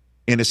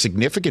in a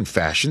significant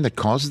fashion that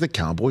causes the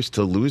Cowboys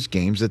to lose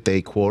games that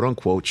they, quote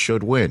unquote,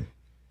 should win.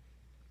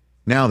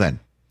 Now then,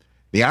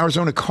 the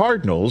Arizona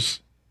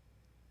Cardinals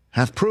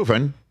have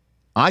proven,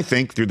 I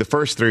think, through the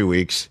first 3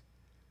 weeks,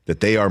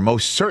 that they are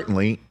most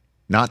certainly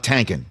not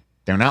tanking.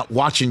 They're not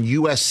watching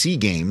USC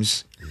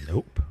games.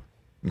 Nope.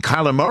 And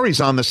Kyler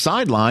Murray's on the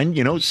sideline,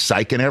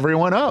 psyching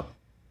everyone up.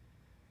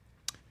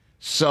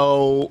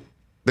 So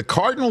the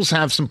Cardinals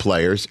have some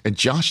players, and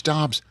Josh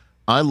Dobbs,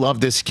 I love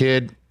this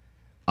kid.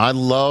 I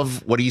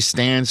love what he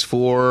stands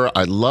for.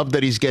 I love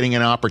that he's getting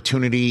an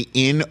opportunity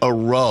in a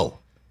row.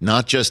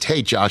 Not just,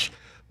 hey, Josh,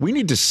 we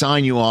need to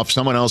sign you off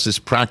someone else's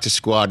practice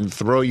squad and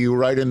throw you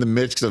right in the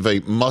midst of a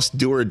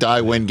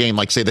must-do-or-die win game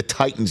like, say, the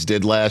Titans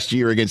did last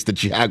year against the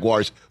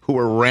Jaguars, who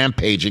were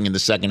rampaging in the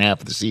second half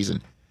of the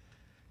season.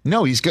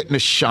 No, he's getting a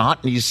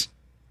shot, and he's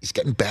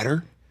getting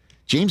better.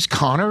 James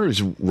Conner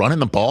is running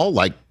the ball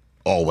like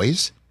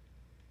always.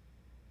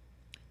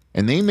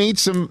 And they made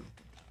some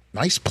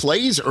nice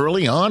plays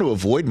early on to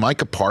avoid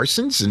Micah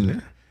Parsons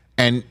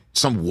and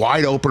some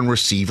wide-open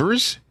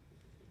receivers.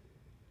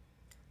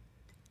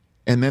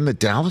 And then the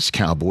Dallas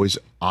Cowboys,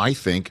 I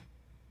think,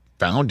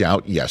 found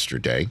out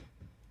yesterday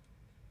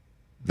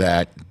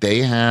that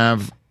they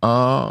have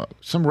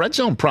some red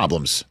zone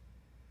problems.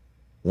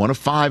 1 of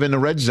 5 in the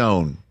red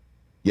zone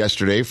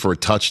yesterday for a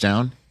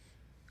touchdown.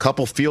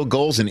 Couple field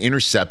goals, an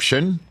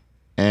interception,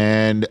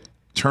 and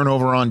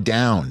turnover on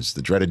downs,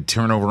 the dreaded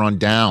turnover on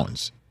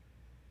downs.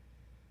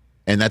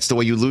 And that's the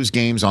way you lose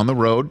games on the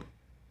road.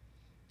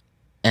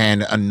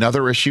 And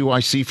another issue I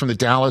see from the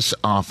Dallas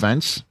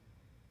offense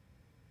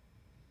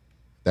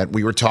that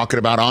we were talking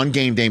about on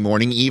game day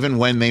morning, even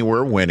when they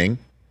were winning.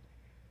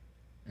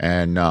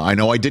 And I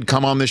know I did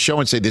come on this show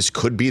and say this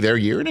could be their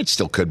year, and it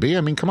still could be.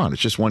 I mean, come on,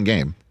 it's just one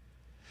game.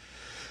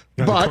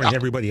 But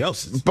everybody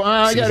else. But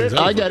I get it.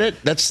 I get it.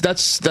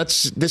 That's.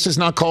 This is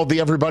not called the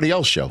Everybody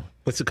Else Show.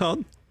 What's it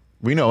called?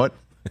 We know it.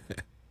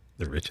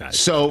 The Rich Eisen.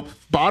 So,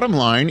 bottom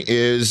line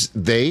is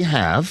they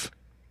have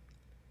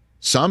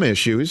some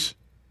issues.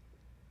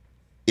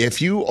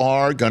 If you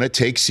are going to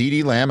take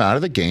CeeDee Lamb out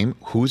of the game,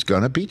 who's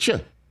going to beat you?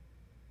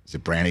 Is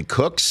it Brandon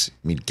Cooks?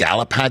 I mean,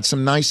 Gallup had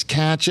some nice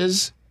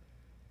catches.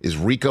 Is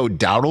Rico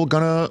Dowdle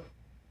going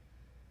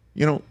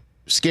to,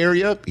 scare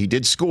you? He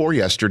did score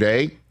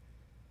yesterday.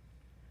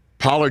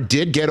 Pollard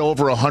did get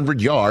over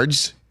 100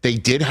 yards. They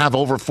did have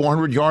over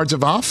 400 yards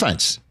of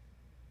offense.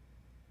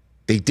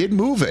 They did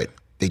move it.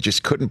 They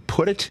just couldn't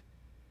put it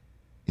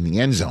in the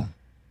end zone.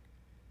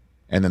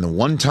 And then the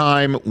one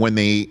time when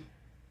they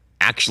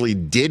actually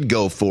did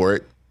go for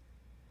it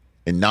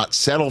and not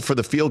settle for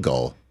the field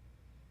goal,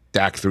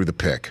 Dak threw the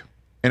pick.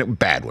 And it was a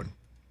bad one.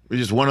 It was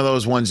just one of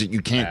those ones that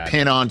you can't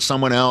pin on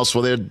someone else,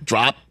 whether they're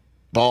drop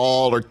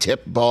ball or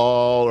tip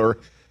ball, or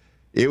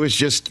it was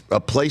just a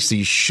place that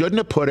you shouldn't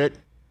have put it,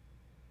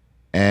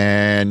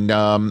 and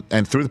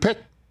threw the pick.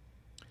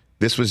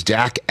 This was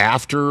Dak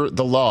after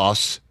the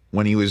loss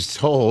when he was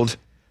told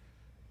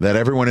that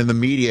everyone in the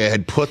media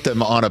had put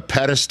them on a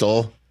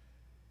pedestal,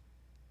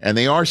 and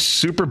they are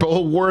Super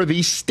Bowl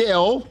worthy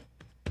still.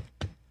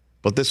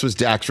 But this was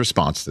Dak's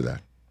response to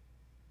that.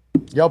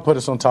 Y'all put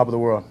us on top of the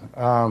world.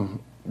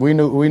 We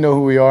know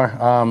who we are,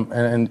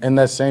 and in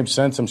that same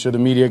sense, I'm sure the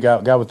media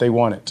got what they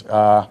wanted.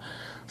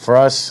 For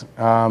us,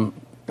 it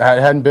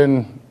hadn't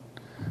been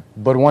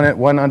but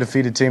one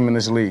undefeated team in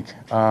this league,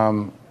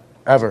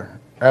 ever.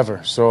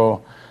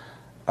 So,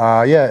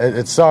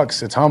 it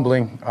sucks. It's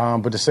humbling,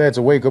 but to say it's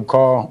a wake-up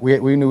call,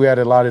 we knew we had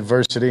a lot of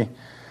adversity,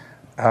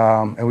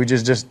 and we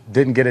just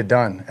didn't get it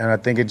done. And I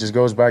think it just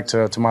goes back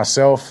to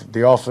myself,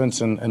 the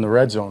offense, and the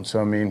red zone. So,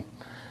 I mean,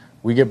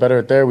 we get better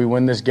at there, we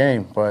win this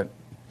game, but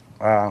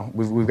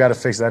we've got to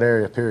fix that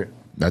area, period.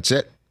 That's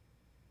it.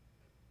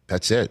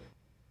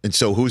 And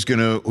so who's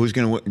gonna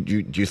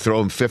do you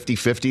throw him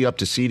 50-50 up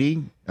to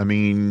CeeDee? I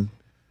mean,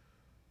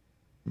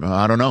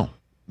 I don't know.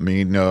 I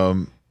mean,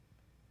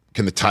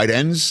 can the tight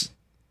ends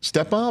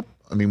step up?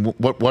 I mean,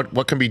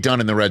 what can be done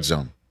in the red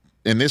zone?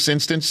 In this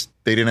instance,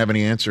 they didn't have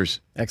any answers.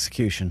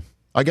 Execution.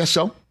 I guess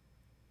so.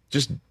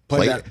 Just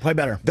play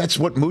better. That's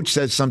what Mooch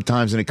says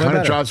sometimes, and it kind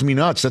of drives me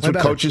nuts. That's what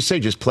coaches say.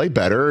 Just play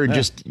better and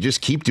just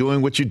keep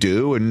doing what you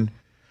do.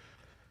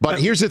 But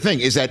here's the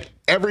thing, is that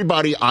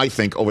everybody, I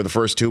think, over the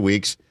first 2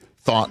 weeks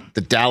thought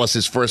that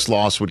Dallas's first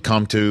loss would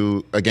come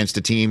against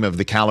a team of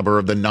the caliber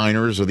of the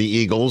Niners or the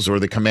Eagles or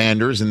the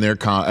Commanders in their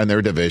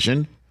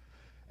division.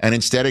 And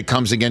instead it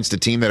comes against a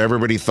team that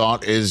everybody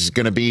thought is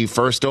going to be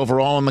first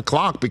overall on the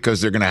clock because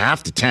they're going to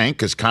have to tank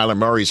because Kyler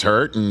Murray's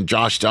hurt and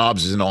Josh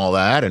Dobbs and all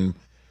that. And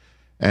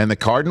the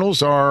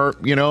Cardinals are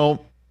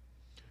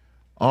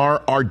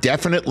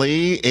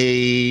definitely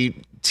a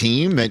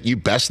team that you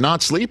best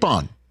not sleep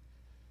on. I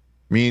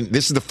mean,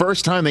 this is the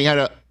first time they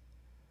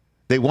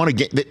won a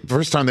game. The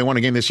first time they won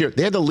a game this year.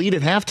 They had the lead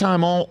at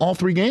halftime all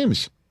three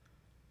games.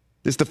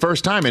 This is the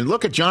first time. And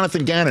look at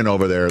Jonathan Gannon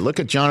over there. One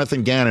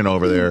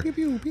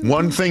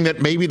thing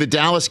that maybe the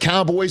Dallas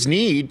Cowboys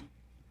need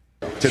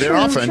to their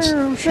offense.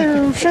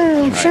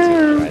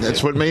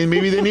 That's what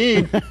maybe they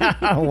need.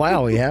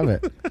 Wow, we have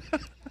it.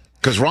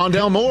 Because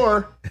Rondell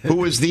Moore,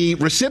 who is the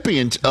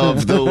recipient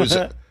of those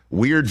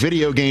weird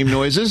video game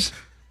noises,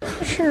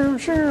 ran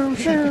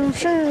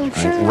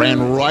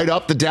right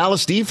up the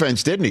Dallas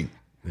defense, didn't he?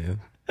 Yeah.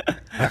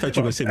 I thought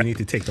you were going to say we need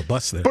to take the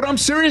bus there. But I'm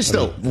serious,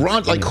 though.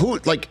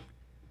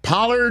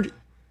 Pollard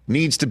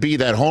needs to be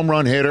that home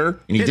run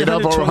hitter, and he did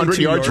have over 100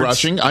 yards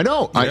rushing. I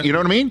know. Yeah. You know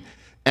what I mean?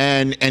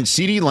 And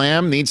CeeDee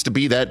Lamb needs to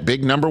be that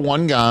big number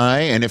one guy,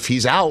 and if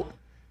he's out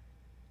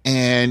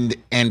and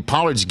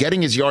Pollard's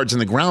getting his yards in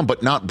the ground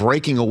but not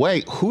breaking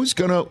away, who's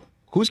gonna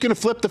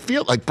flip the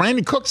field? Like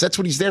Brandon Cooks, that's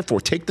what he's there for.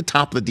 Take the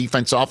top of the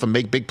defense off and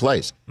make big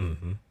plays.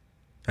 Mm-hmm.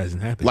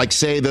 Hasn't happened. Like,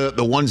 say,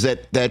 the ones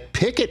that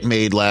Pickett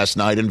made last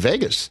night in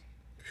Vegas.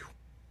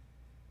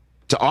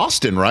 To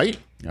Austin, right?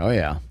 Oh,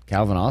 yeah.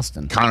 Calvin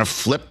Austin. Kind of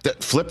flipped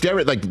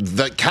everything. Like,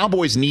 the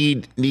Cowboys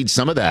need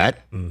some of that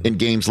in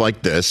games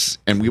like this,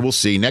 and we will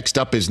see. Next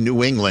up is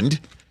New England.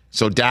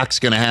 So Dak's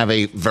going to have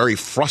a very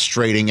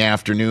frustrating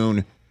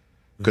afternoon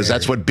because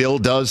that's what Bill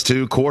does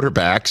to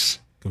quarterbacks.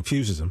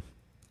 Confuses them.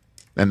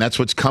 And that's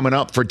what's coming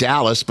up for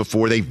Dallas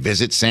before they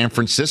visit San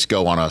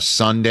Francisco on a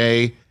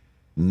Sunday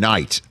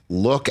night.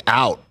 Look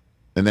out.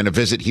 And then a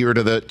visit here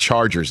to the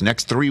Chargers.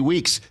 Next 3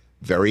 weeks,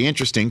 very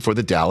interesting for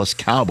the Dallas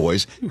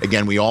Cowboys.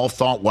 Again, we all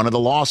thought one of the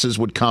losses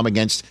would come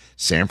against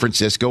San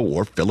Francisco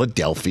or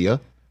Philadelphia.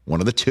 One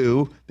of the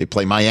two. They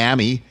play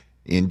Miami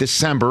in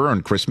December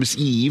on Christmas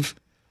Eve.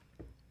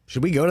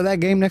 Should we go to that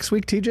game next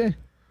week, TJ?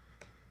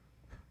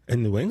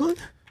 In New England?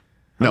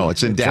 No,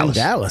 it's in Dallas.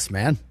 In Dallas,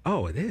 man.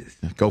 Oh, it is.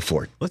 Go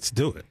for it. Let's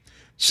do it.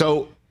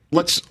 So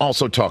let's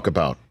also talk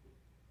about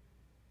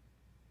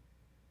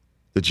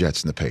the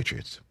Jets and the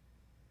Patriots.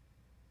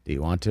 Do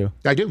you want to?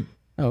 I do.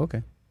 Oh,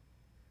 okay.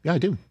 Yeah, I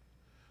do.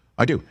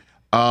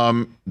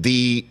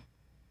 The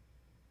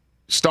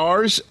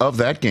stars of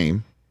that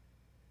game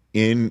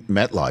in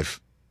MetLife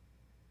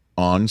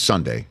on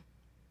Sunday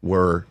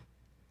were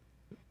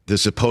the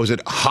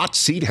supposed hot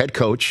seat head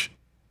coach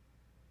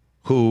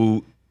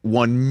who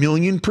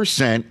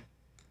 1,000,000%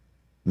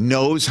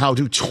 knows how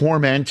to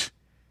torment,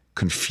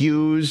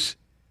 confuse,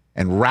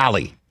 and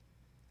rally.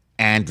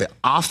 And the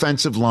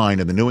offensive line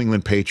of the New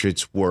England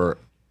Patriots were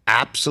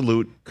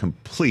absolute,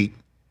 complete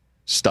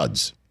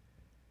studs.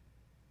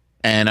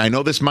 And I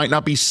know this might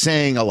not be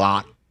saying a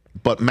lot,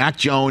 but Mac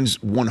Jones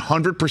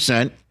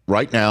 100%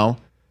 right now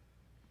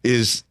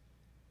is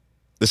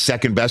the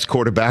second best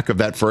quarterback of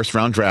that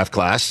first-round draft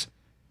class,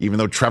 even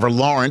though Trevor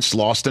Lawrence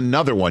lost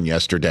another one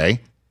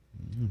yesterday.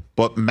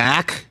 But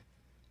Mac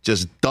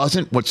just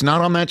doesn't, what's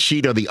not on that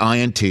sheet are the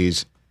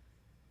INTs.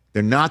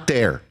 They're not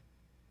there.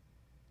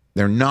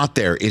 They're not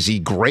there. Is he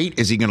great?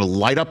 Is he going to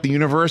light up the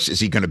universe? Is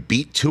he going to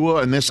beat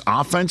Tua in this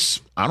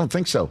offense? I don't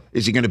think so.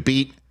 Is he going to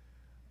beat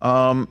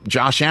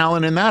Josh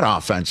Allen in that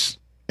offense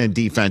and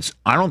defense?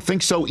 I don't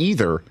think so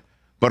either.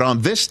 But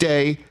on this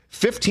day,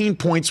 15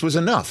 points was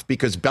enough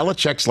because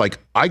Belichick's like,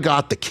 I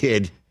got the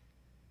kid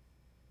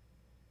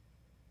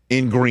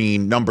in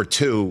green, number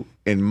 2,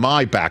 in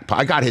my back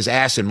pocket. I got his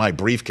ass in my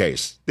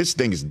briefcase. This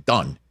thing is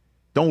done.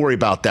 Don't worry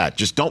about that.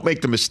 Just don't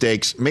make the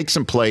mistakes. Make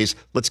some plays.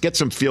 Let's get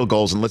some field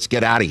goals and let's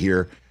get out of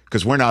here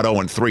because we're not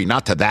 0-3.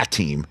 Not to that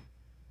team.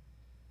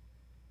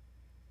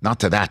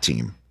 Not to that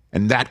team.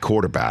 And that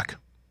quarterback.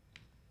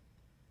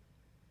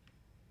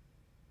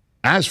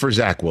 As for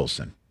Zach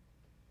Wilson,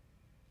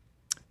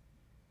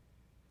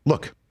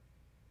 look,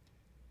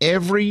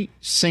 every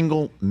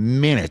single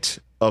minute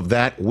of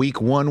that week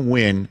 1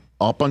 win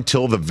up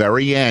until the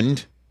very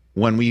end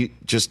when we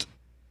just,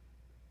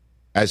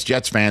 as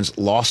Jets fans,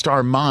 lost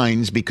our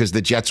minds because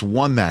the Jets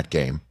won that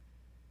game.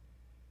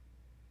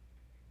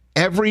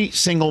 Every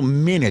single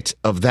minute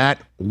of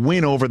that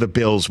win over the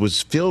Bills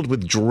was filled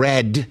with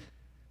dread,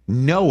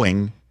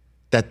 knowing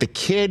that the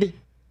kid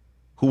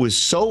who was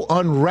so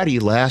unready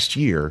last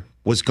year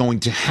was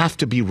going to have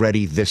to be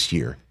ready this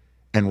year.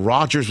 And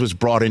Rodgers was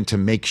brought in to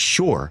make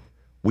sure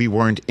we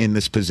weren't in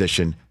this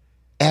position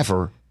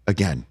ever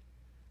again.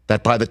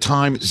 That by the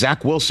time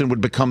Zach Wilson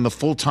would become the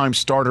full-time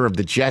starter of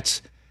the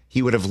Jets,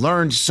 he would have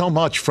learned so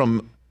much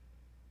from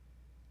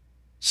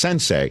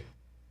Sensei.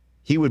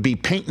 He would be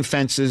painting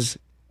fences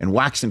and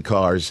waxing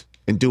cars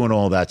and doing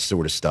all that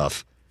sort of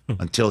stuff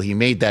until he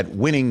made that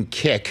winning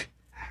kick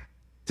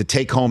to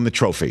take home the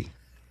trophy.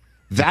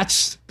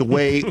 That's the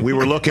way we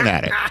were looking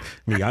at it.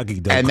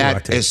 And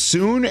that as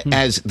soon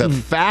as the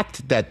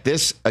fact that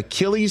this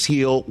Achilles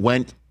heel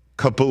went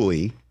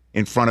kabooey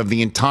in front of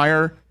the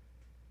entire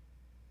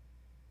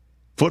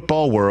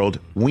football world,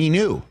 we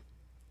knew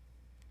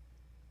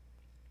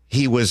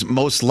he was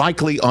most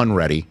likely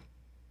unready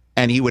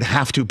and he would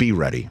have to be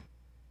ready.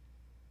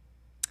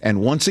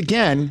 And once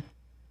again,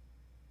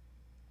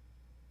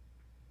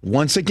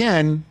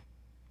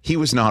 he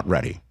was not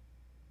ready.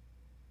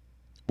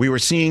 We were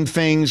seeing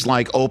things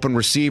like open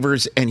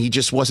receivers, and he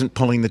just wasn't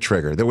pulling the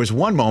trigger. There was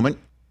one moment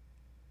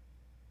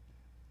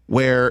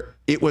where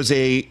it was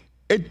a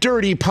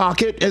dirty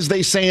pocket, as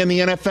they say in the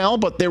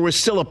NFL, but there was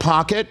still a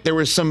pocket. There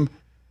was some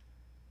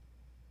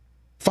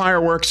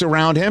fireworks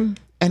around him,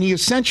 and he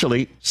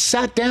essentially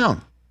sat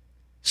down,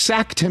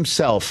 sacked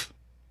himself.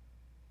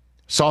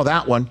 Saw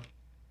that one.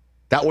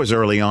 That was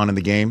early on in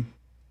the game.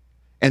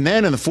 And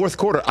then in the fourth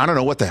quarter, I don't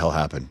know what the hell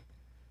happened.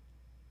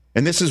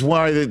 And this is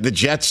why the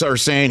Jets are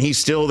saying he's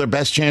still their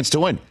best chance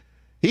to win.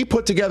 He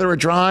put together a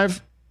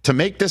drive to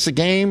make this a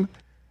game,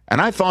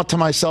 and I thought to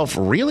myself,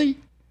 really?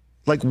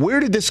 Like, where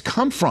did this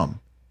come from?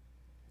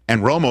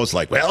 And Romo's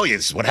like, well,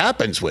 it's what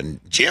happens when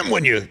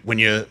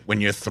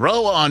you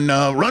throw on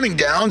running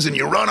downs and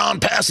you run on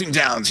passing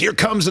downs. Here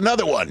comes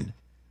another one,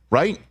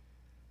 right?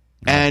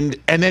 And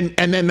then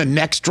the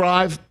next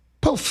drive,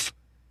 poof,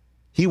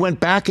 he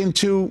went back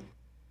into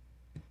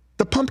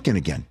the pumpkin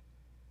again.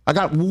 I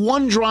got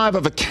one drive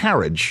of a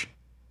carriage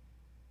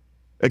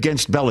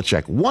against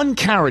Belichick. One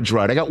carriage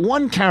ride. I got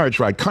one carriage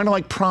ride, kind of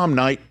like prom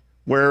night,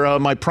 where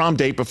my prom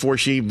date, before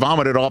she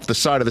vomited off the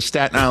side of the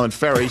Staten Island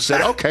ferry,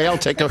 said, okay, I'll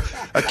take a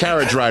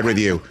carriage ride with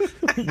you.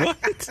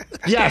 What?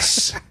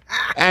 Yes.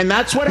 And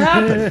that's what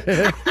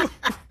happened.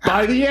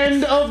 By the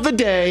end of the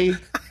day,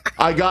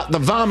 I got the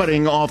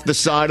vomiting off the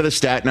side of the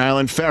Staten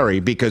Island ferry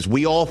because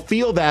we all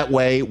feel that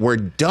way. We're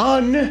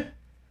done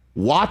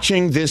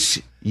watching this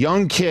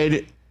young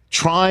kid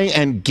try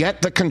and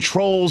get the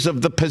controls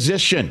of the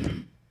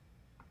position.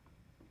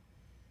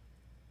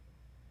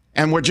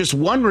 And we're just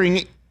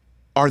wondering,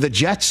 are the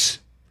Jets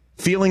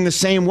feeling the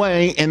same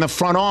way in the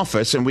front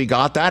office? And we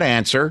got that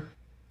answer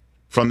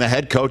from the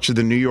head coach of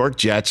the New York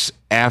Jets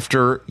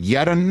after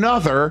yet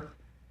another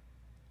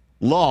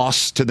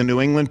loss to the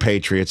New England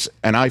Patriots.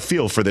 And I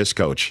feel for this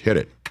coach. Hit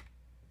it.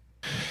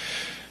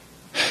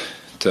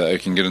 I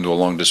can get into a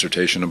long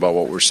dissertation about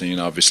what we're seeing.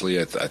 Obviously,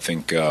 I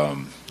think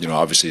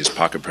obviously his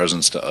pocket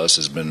presence to us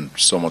has been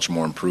so much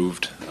more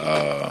improved.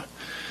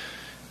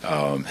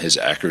 His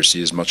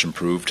accuracy is much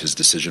improved. His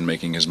decision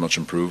making is much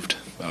improved.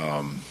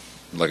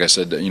 Like I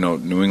said,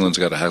 New England's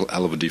got a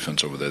hell of a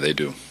defense over there. They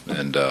do,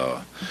 and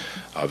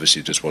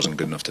obviously it just wasn't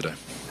good enough today.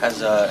 Has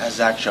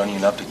Zach shown you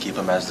enough to keep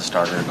him as the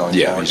starter going forward?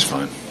 Yeah, he's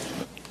fine.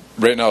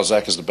 Right now,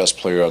 Zach is the best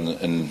player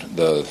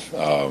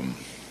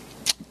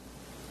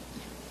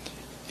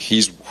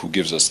he's who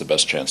gives us the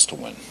best chance to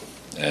win,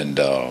 and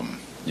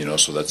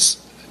so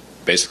that's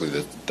basically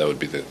that would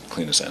be the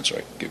cleanest answer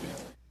I could give you.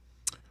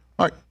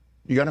 All right,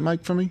 you got a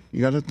mic for me?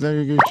 You got it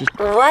there?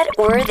 What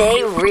were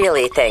they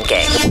really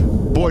thinking?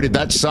 Boy, did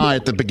that sigh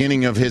at the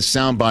beginning of his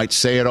soundbite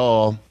say it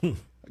all.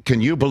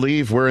 Can you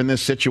believe we're in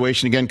this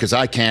situation again? Because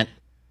I can't.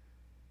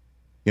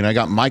 I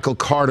got Michael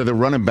Carter, the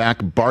running back,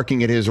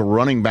 barking at his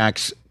running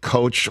backs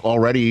coach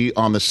already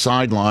on the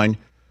sideline.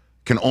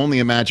 Can only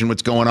imagine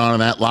what's going on in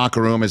that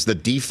locker room as the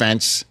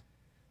defense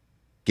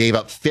gave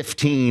up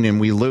 15 and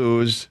we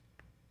lose.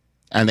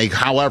 And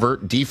however,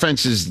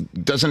 defenses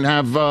doesn't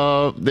have,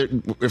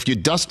 if you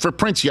dust for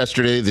Prince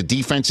yesterday, the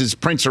defense's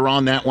prints are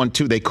on that one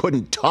too. They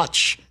couldn't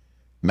touch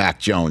Mac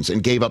Jones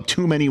and gave up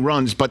too many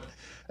runs. But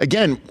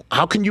again,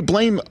 how can you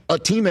blame a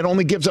team that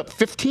only gives up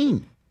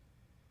 15?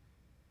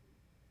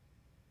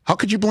 How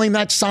could you blame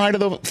that side of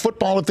the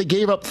football if they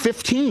gave up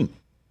 15?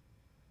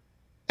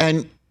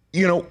 And,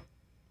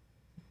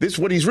 this is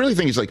what he's really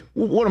thinking. He's like,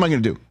 well, what am I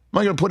going to do? Am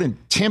I going to put in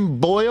Tim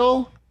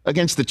Boyle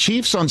against the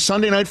Chiefs on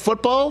Sunday Night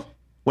Football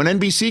when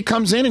NBC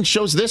comes in and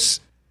shows this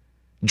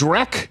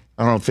dreck?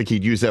 I don't think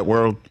he'd use that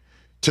word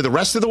to the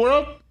rest of the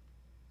world.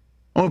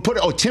 I'm going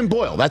to put Tim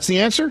Boyle. That's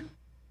the answer?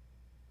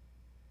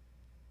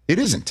 It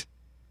isn't.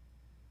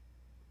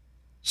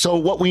 So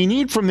what we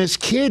need from this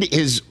kid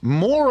is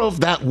more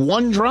of that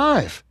one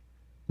drive.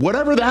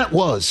 Whatever that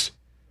was.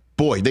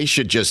 Boy, they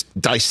should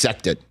just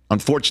dissect it.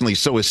 Unfortunately,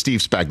 so is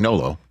Steve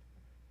Spagnuolo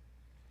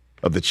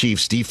of the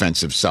Chiefs'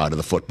 defensive side of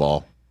the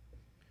football.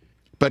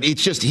 But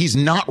it's just, he's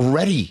not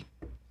ready.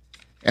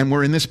 And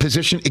we're in this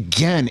position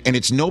again, and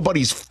it's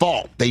nobody's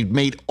fault. They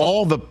made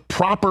all the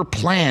proper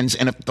plans,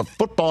 and if the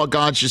football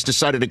gods just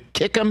decided to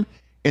kick him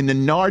in the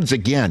nards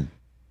again.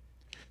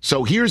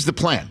 So here's the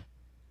plan.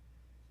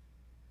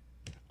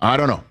 I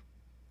don't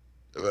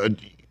know.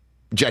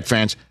 Jet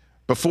fans,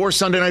 before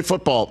Sunday Night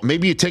Football,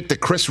 maybe you take the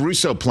Chris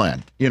Russo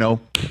plan,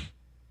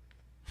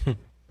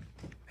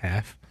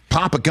 Half.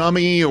 Pop a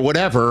gummy or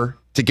whatever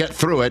to get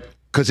through it,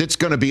 because it's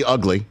going to be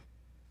ugly.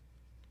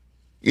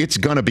 It's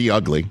going to be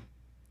ugly.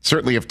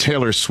 Certainly if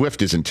Taylor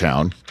Swift is in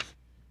town,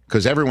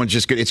 because everyone's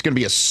just it's going to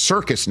be a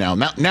circus now.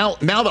 Now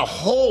the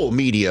whole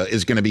media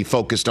is going to be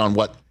focused on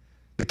what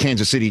the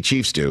Kansas City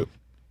Chiefs do.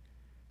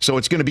 So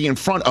it's going to be in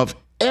front of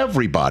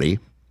everybody.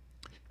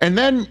 And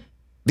then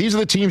these are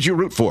the teams you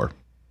root for.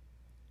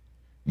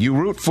 You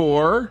root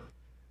for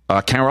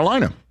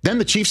Carolina. Then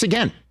the Chiefs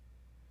again.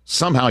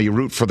 Somehow you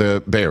root for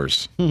the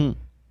Bears. Mm-hmm.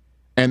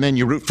 And then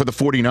you root for the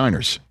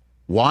 49ers.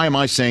 Why am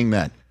I saying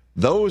that?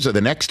 Those are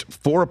the next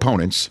four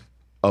opponents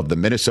of the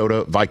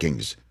Minnesota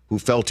Vikings, who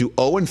fell to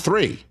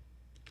 0-3.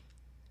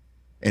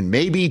 And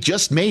maybe,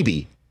 just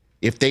maybe,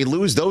 if they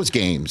lose those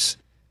games,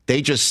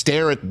 they just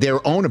stare at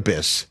their own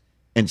abyss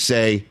and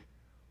say,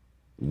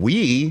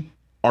 we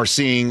are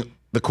seeing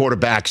the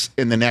quarterbacks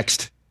in the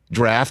next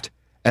draft,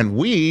 and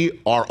we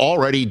are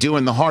already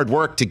doing the hard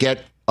work to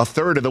get a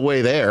third of the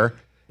way there,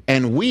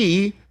 and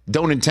we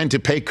don't intend to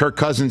pay Kirk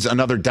Cousins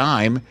another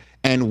dime,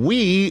 and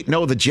we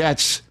know the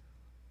Jets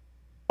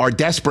are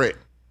desperate.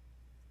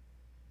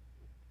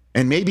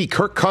 And maybe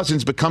Kirk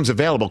Cousins becomes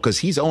available because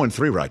he's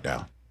 0-3 right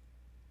now.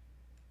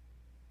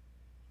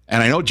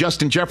 And I know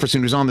Justin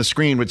Jefferson, who's on the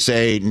screen, would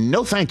say,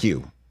 no, thank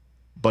you.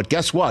 But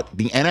guess what?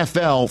 The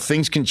NFL,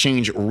 things can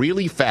change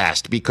really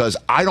fast because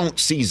I don't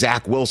see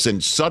Zach Wilson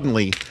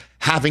suddenly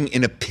having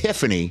an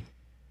epiphany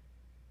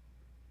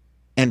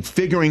and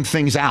figuring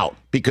things out,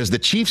 because the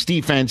Chiefs'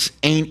 defense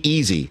ain't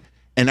easy.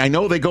 And I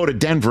know they go to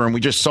Denver, and we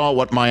just saw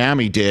what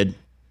Miami did.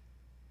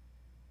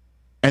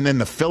 And then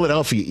the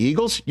Philadelphia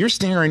Eagles, you're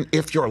staring,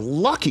 if you're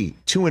lucky,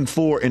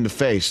 2-4 in the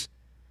face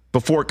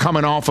before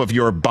coming off of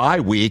your bye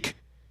week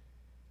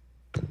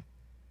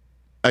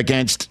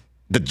against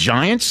the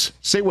Giants.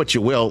 Say what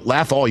you will,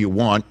 laugh all you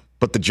want,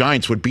 but the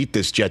Giants would beat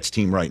this Jets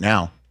team right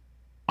now,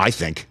 I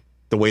think,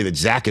 the way that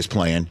Zach is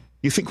playing.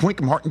 You think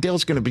Wink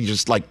Martindale's going to be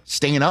just like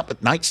staying up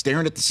at night,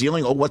 staring at the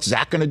ceiling? Oh, what's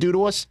Zach going to do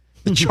to us?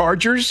 The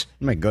Chargers?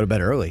 Might go to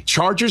bed early.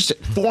 Chargers,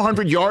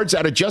 400 yards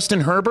out of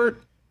Justin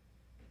Herbert?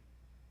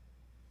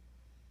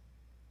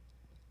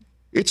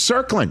 It's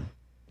circling.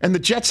 And the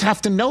Jets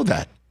have to know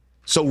that.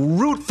 So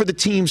root for the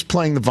teams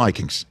playing the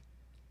Vikings.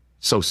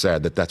 So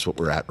sad that that's what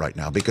we're at right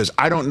now, because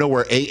I don't know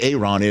where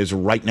Aaron is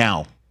right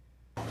now.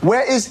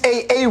 Where is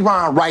Aaron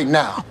right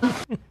now?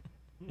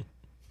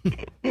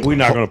 We're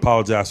not going to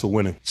apologize for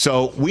winning.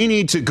 So we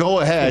need to go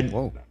ahead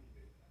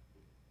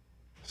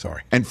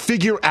and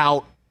figure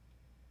out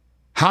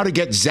how to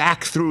get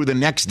Zach through the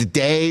next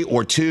day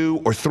or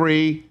two or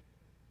three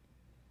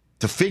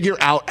to figure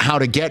out how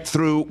to get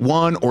through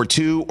 1 or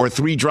 2 or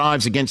 3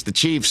 drives against the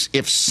Chiefs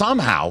if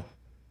somehow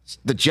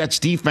the Jets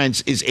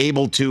defense is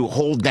able to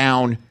hold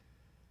down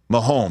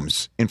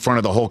Mahomes in front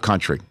of the whole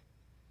country.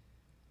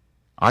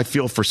 I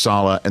feel for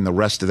Saleh and the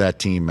rest of that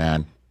team,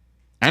 man.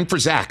 And for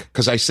Zach,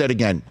 because I said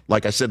again,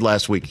 like I said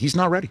last week, he's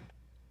not ready.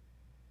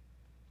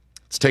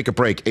 Let's take a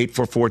break.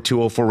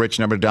 844-204-RICH,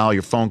 number to dial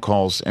your phone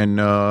calls,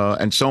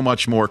 and so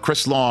much more.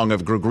 Chris Long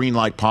of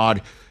Greenlight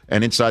Pod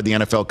and Inside the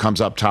NFL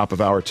comes up top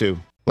of hour 2.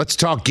 Let's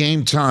talk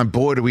Game Time.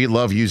 Boy, do we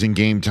love using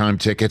Game Time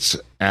tickets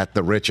at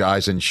the Rich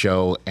Eisen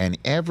Show. And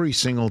every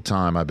single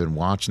time I've been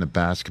watching the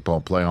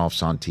basketball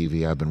playoffs on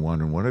TV, I've been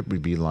wondering what it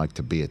would be like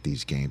to be at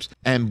these games.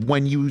 And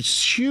when you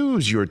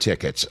choose your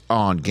tickets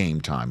on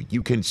Game Time,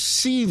 you can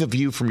see the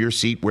view from your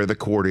seat where the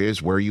court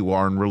is, where you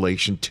are in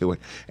relation to it.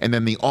 And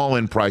then the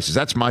all-in prices.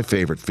 That's my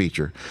favorite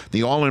feature.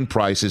 The all-in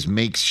prices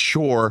makes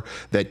sure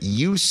that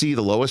you see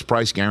the lowest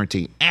price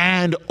guarantee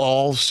and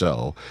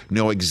also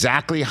know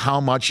exactly how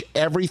much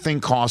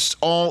everything costs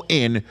all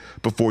in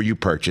before you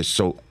purchase.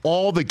 So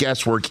all the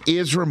guesswork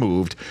is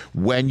removed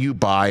when you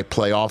buy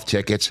playoff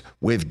tickets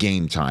with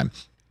Game Time.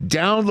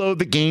 Download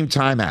the Game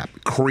Time app,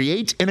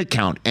 create an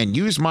account, and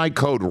use my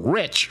code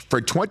RICH for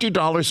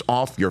 $20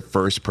 off your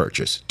first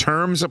purchase.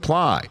 Terms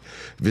apply.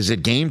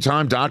 Visit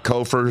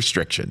GameTime.co for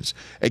restrictions.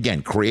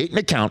 Again, create an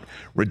account,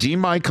 redeem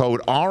my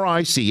code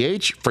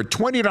RICH for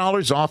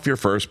 $20 off your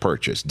first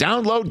purchase.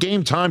 Download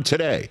Game Time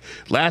today.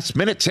 Last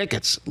minute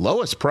tickets,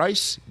 lowest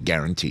price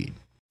guaranteed.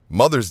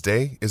 Mother's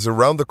Day is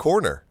around the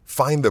corner.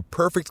 Find the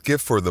perfect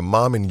gift for the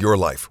mom in your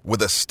life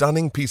with a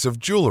stunning piece of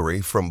jewelry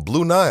from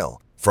Blue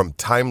Nile. From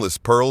timeless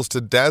pearls to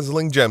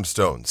dazzling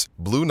gemstones,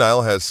 Blue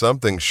Nile has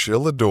something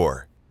she'll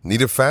adore.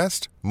 Need it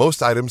fast?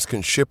 Most items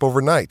can ship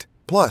overnight.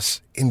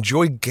 Plus,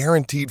 enjoy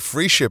guaranteed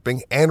free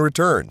shipping and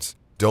returns.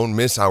 Don't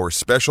miss our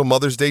special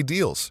Mother's Day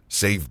deals.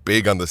 Save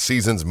big on the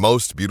season's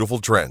most beautiful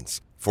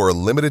trends. For a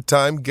limited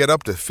time, get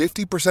up to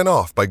 50%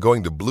 off by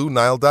going to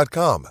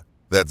BlueNile.com.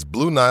 That's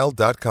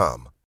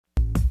BlueNile.com.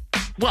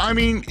 Well, I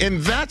mean, and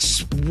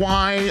that's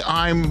why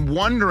I'm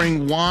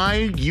wondering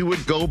why you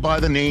would go by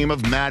the name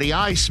of Matty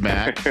Ice,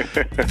 Matt.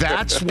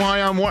 That's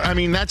why I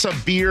mean, that's a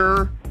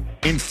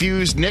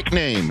beer-infused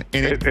nickname,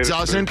 and it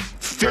doesn't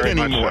fit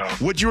anymore.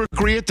 So. Would you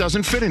agree it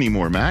doesn't fit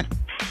anymore, Matt?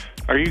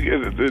 Are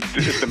you?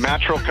 Is the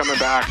Mattrel coming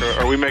back, or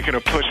are we making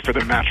a push for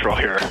the Mattrel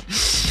here?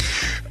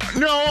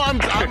 No,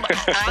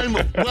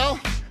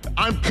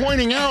 I'm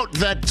pointing out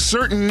that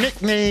certain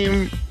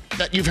nickname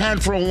that you've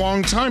had for a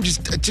long time.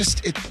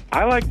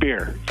 I like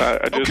beer.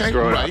 Just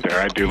throw it out there.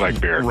 I do like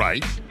beer.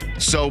 Right.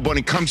 So when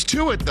it comes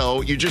to it,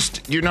 though,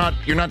 you're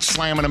not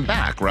slamming them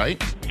back,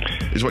 right?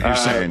 Is what you're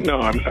saying?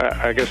 No,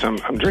 I guess I'm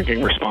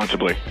drinking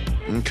responsibly.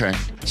 Okay.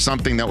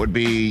 Something that would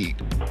be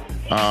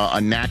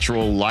a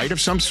natural light of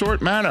some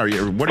sort, Matt?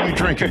 What are you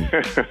drinking?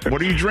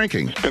 What are you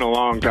drinking? It's been a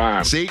long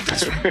time. See,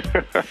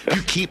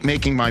 you keep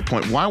making my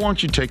point. Why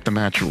won't you take the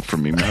natural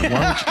from me,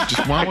 Matt?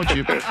 Why won't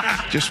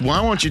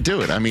you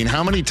do it? I mean,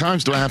 how many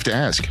times do I have to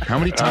ask?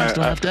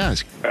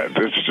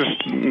 There's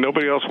just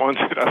nobody else wants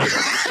it.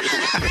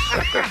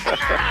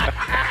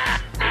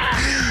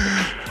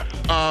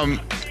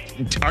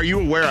 Are you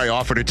aware I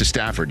offered it to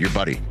Stafford, your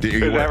buddy?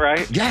 Is that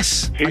right?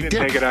 Yes, he didn't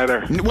take it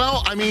either.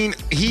 Well, I mean,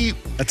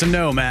 That's a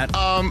no, Matt.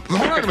 Hold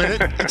on a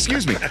minute.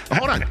 Excuse me.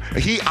 Hold on.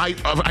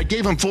 I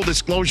gave him full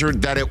disclosure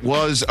that it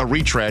was a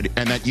retread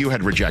and that you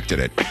had rejected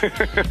it.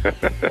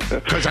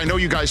 Because I know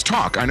you guys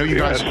talk. I know you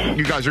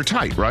guys are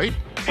tight, right?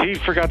 He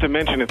forgot to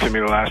mention it to me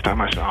the last time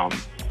I saw him.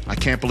 I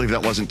can't believe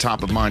that wasn't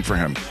top of mind for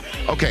him.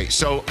 Okay,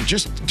 so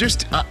just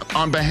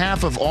on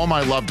behalf of all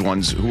my loved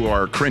ones who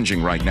are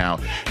cringing right now,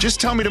 just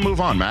tell me to move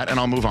on, Matt, and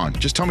I'll move on.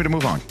 Just tell me to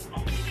move on.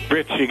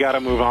 Rich, you got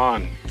to move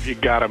on. You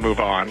got to move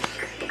on.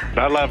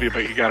 I love you,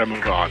 but you got to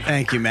move on.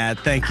 Thank you, Matt.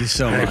 Thank you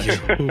so much.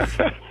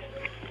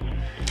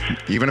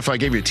 Even if I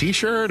gave you a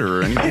T-shirt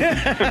or anything?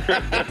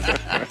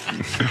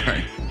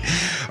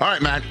 All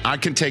right, Matt, I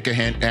can take a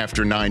hint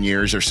after 9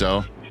 years or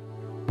so.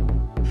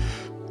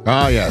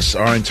 Ah, yes.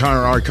 Our entire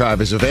archive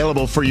is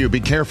available for you.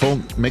 Be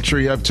careful. Make sure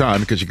you have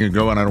time because you can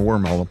go on a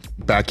wormhole.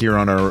 Back here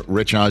on our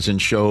Rich Eisen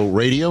Show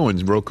radio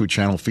and Roku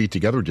channel feed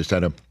together. We just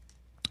had a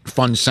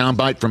fun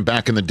soundbite from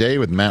back in the day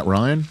with Matt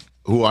Ryan,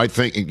 who I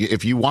think,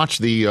 if you watch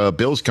the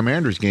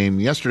Bills-Commanders game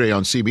yesterday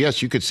on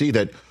CBS, you could see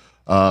that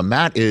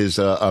Matt is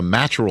a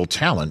natural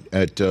talent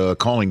at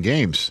calling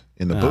games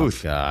in the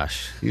booth.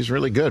 Gosh. He's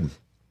really good.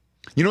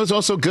 You know what's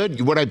also good?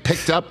 What I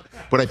picked up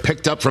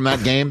from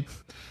that game?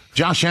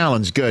 Josh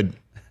Allen's good.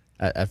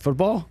 At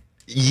football?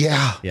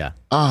 Yeah. Yeah.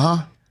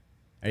 Uh-huh.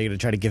 Are you going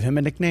to try to give him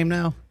a nickname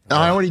now?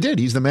 I already did.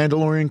 He's the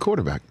Mandalorian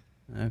quarterback.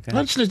 Okay.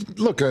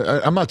 Look,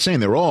 I'm not saying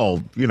they're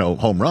all,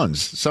 home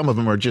runs. Some of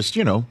them are just,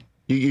 you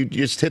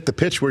just hit the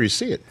pitch where you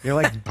see it. You're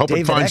like Hope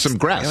it finds some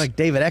grass. You're like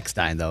David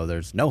Eckstein, though.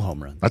 There's no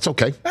home runs. That's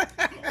okay.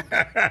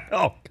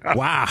 Oh, God.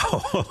 Wow.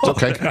 It's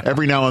okay.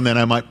 Every now and then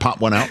I might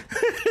pop one out.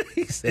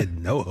 He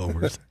said no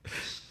homers.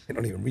 They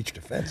don't even reach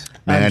defense.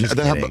 Man,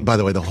 by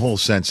the way, the whole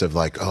sense of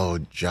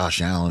Josh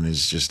Allen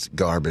is just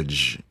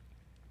garbage.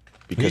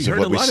 because of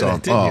what we saw.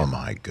 Oh,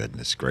 my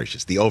goodness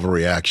gracious. The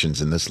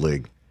overreactions in this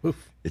league.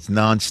 Oof. It's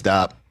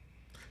nonstop.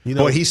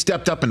 Boy, he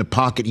stepped up in the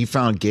pocket. He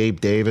found Gabe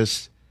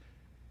Davis.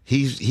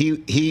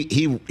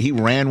 He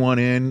ran one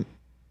in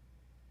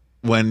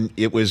when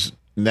it was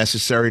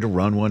necessary to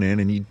run one in,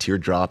 and he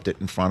teardropped it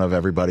in front of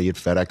everybody at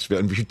FedEx.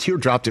 And he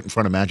teardropped it in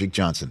front of Magic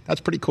Johnson.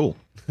 That's pretty cool.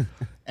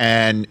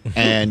 And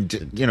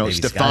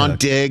Stephon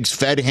Diggs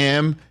fed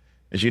him.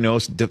 As you know,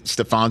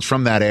 Stephon's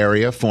from that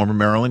area, former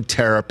Maryland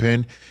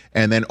Terrapin.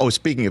 And then,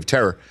 speaking of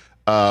terror,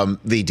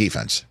 the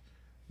defense.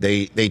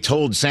 They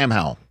told Sam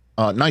Howell,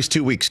 nice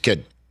 2 weeks,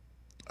 kid.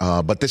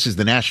 But this is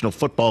the National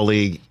Football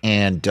League,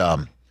 and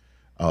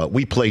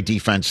we play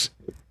defense.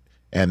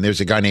 And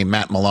there's a guy named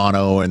Matt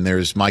Milano, and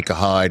there's Micah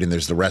Hyde, and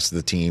there's the rest of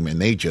the team,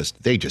 and they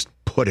just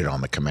put it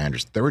on the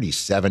Commanders,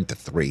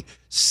 37-3.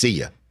 See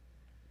ya.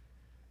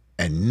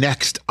 And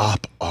next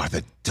up are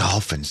the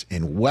Dolphins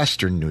in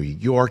Western New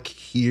York.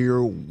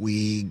 Here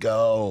we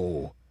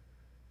go.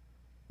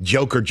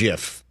 Joker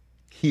GIF.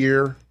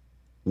 Here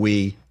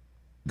we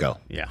go.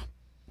 Yeah,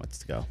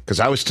 let's go. Because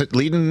I was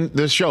leading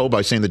this show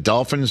by saying the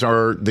Dolphins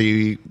are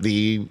the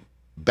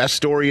best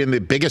story and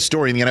the biggest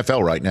story in the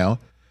NFL right now.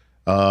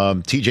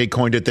 TJ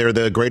coined it. They're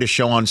the greatest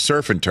show on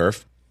surf and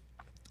turf.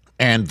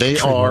 And they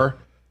are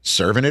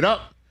serving it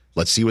up.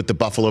 Let's see what the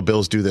Buffalo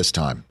Bills do this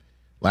time.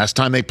 Last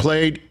time they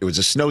played, it was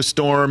a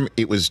snowstorm.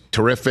 It was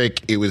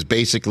terrific. It was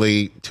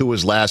basically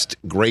Tua's last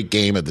great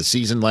game of the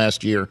season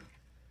last year.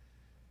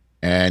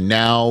 And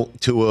now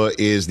Tua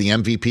is the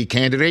MVP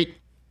candidate.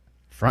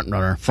 Front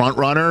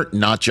runner,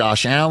 not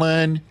Josh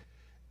Allen.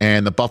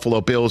 And the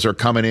Buffalo Bills are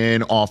coming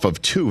in off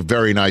of two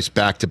very nice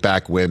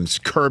back-to-back wins,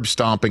 curb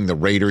stomping the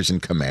Raiders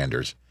and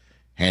Commanders,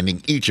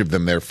 handing each of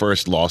them their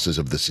first losses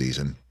of the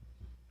season.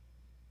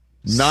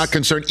 Not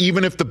concerned,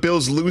 even if the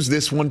Bills lose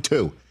this one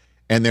too.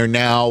 And they're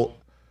now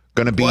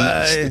going to be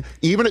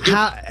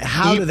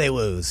how do they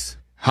lose?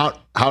 How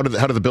do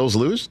the Bills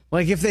lose?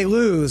 Like if they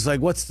lose, like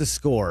what's the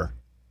score?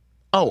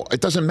 Oh,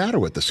 it doesn't matter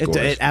what the score is.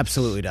 It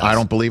absolutely does. I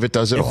don't believe it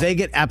does at all. If they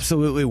get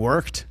absolutely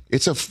worked,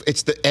 it's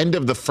the end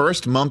of the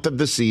first month of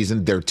the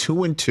season. They're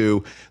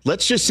 2-2.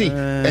 Let's just see,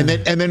 and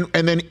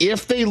then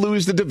if they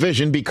lose the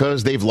division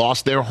because they've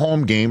lost their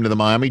home game to the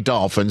Miami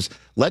Dolphins,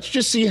 let's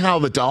just see how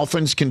the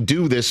Dolphins can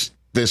do this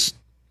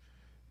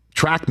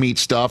track meet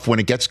stuff when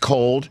it gets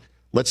cold.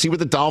 Let's see what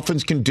the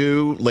Dolphins can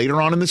do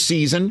later on in the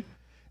season.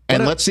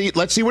 And let's see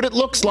what it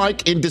looks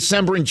like in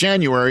December and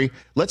January.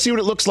 Let's see what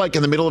it looks like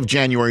in the middle of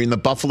January. And the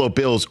Buffalo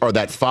Bills are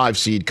that 5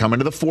 seed coming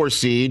to the 4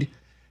 seed.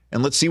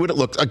 And let's see what it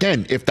looks.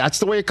 Again, if that's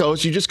the way it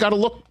goes, you just got to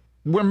look.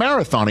 We're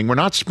marathoning. We're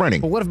not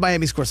sprinting. But what if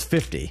Miami scores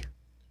 50?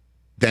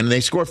 Then they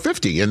score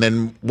 50. And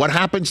then what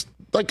happens?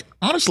 Like,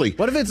 honestly.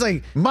 What if it's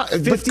like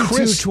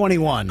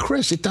 52-21?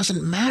 Chris, it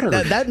doesn't matter.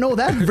 That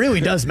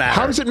really does matter.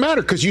 How does it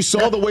matter? Because you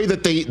saw the way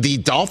that the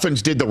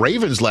Dolphins did the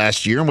Ravens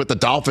last year and what the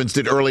Dolphins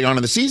did early on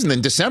in the season.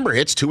 Then December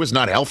hits, Tua's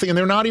not healthy, and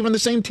they're not even the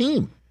same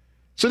team.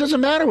 So it doesn't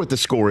matter what the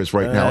score is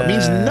right now. It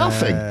means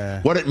nothing.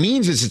 What it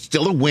means is it's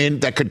still a win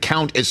that could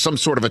count as some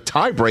sort of a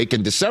tie break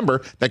in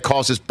December that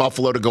causes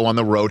Buffalo to go on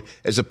the road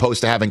as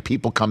opposed to having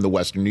people come to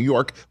Western New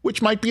York,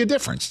 which might be a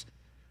difference.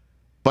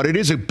 But it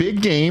is a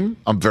big game.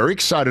 I'm very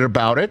excited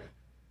about it.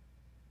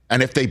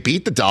 And if they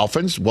beat the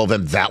Dolphins, well,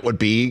 then that would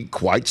be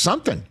quite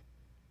something.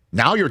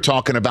 Now you're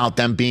talking about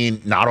them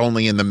being not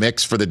only in the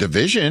mix for the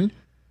division,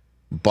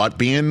 but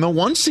being the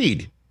 1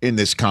 seed in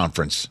this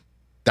conference.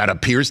 That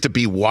appears to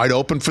be wide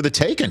open for the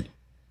taking.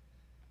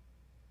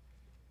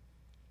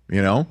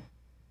 You know,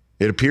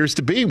 it appears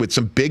to be with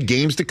some big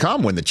games to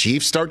come when the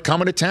Chiefs start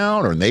coming to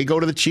town or when they go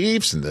to the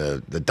Chiefs and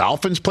the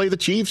Dolphins play the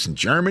Chiefs in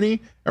Germany.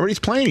 Everybody's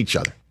playing each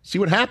other. See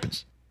what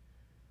happens.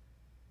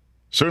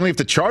 Certainly if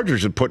the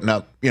Chargers are putting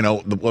up,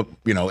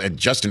 and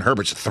Justin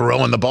Herbert's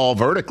throwing the ball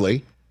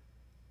vertically,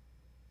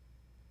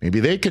 maybe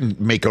they can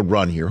make a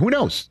run here. Who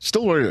knows?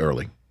 Still very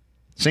early.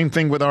 Same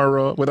thing with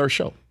our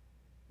show.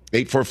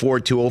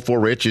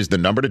 844-204-RICH is the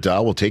number to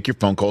dial. We'll take your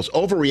phone calls.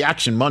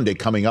 Overreaction Monday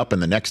coming up in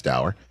the next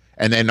hour.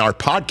 And then our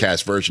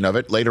podcast version of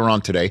it later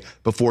on today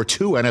before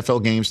 2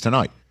 NFL games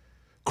tonight.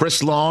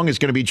 Chris Long is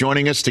going to be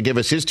joining us to give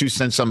us his 2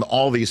 cents on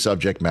all these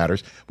subject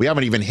matters. We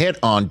haven't even hit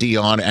on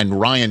Dion and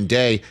Ryan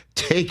Day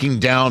taking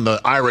down the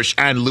Irish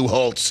and Lou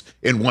Holtz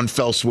in one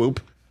fell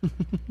swoop.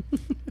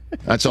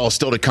 That's all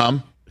still to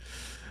come.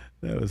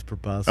 That was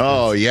preposterous.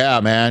 Oh yeah,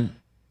 man.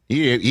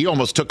 He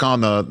almost took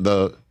on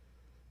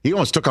he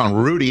almost took on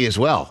Rudy as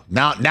well.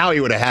 Now he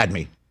would have had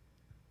me.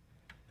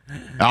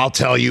 I'll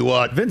tell you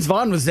what. Vince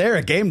Vaughn was there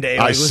at game day.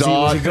 Was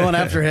he going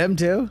after him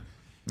too?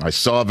 I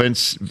saw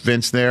Vince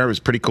there. It was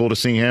pretty cool to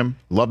see him.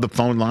 Love the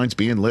phone lines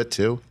being lit,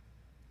 too.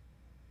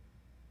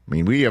 I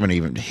mean, we haven't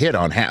even hit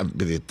on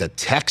the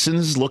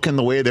Texans looking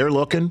the way they're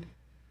looking,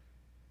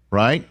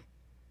 right?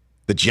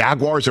 The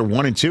Jaguars are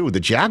 1-2. The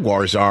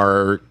Jaguars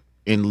are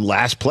in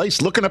last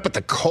place. Looking up at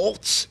the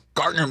Colts.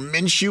 Gardner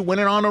Minshew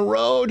winning on the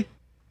road.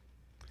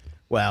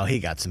 Well, he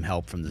got some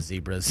help from the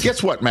Zebras.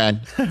 Guess what,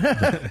 man?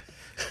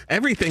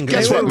 Everything.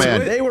 Guess what,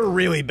 man? They were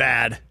really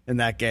bad in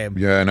that game.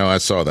 Yeah, no, I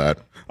saw that.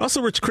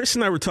 Also, Rich, Chris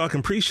and I were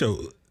talking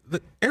pre-show.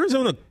 The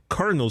Arizona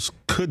Cardinals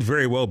could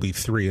very well be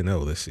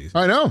 3-0 this season.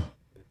 I know.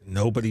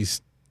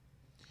 Nobody's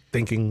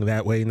thinking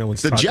that way. No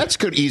one's. The Jets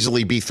could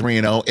easily be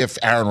 3-0 if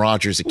Aaron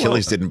Rodgers'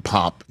 Achilles didn't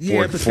pop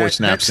four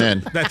snaps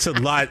in. That's a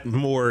lot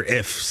more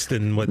ifs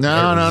than what.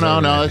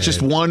 No. It's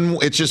just one.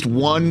 It's just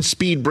one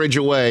speed bridge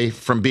away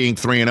from being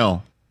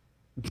 3-0.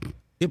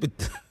 Yeah, but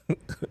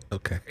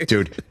okay,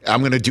 dude,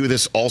 I'm going to do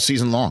this all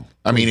season long.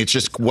 I mean, it's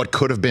just what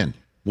could have been,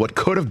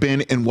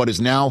 and what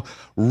is now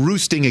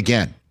roosting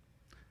again.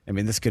 I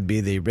mean, this could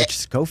be the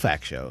Rich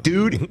Koufax show,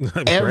 dude.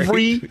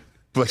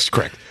 That's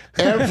correct.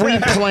 Every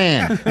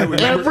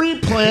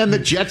plan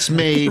the Jets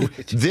made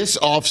this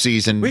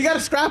offseason, we got to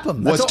scrap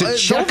them. Was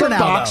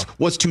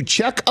to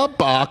check a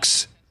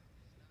box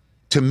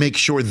to make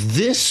sure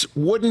this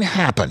wouldn't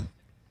happen.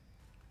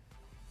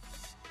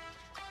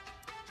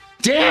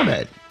 Damn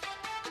it.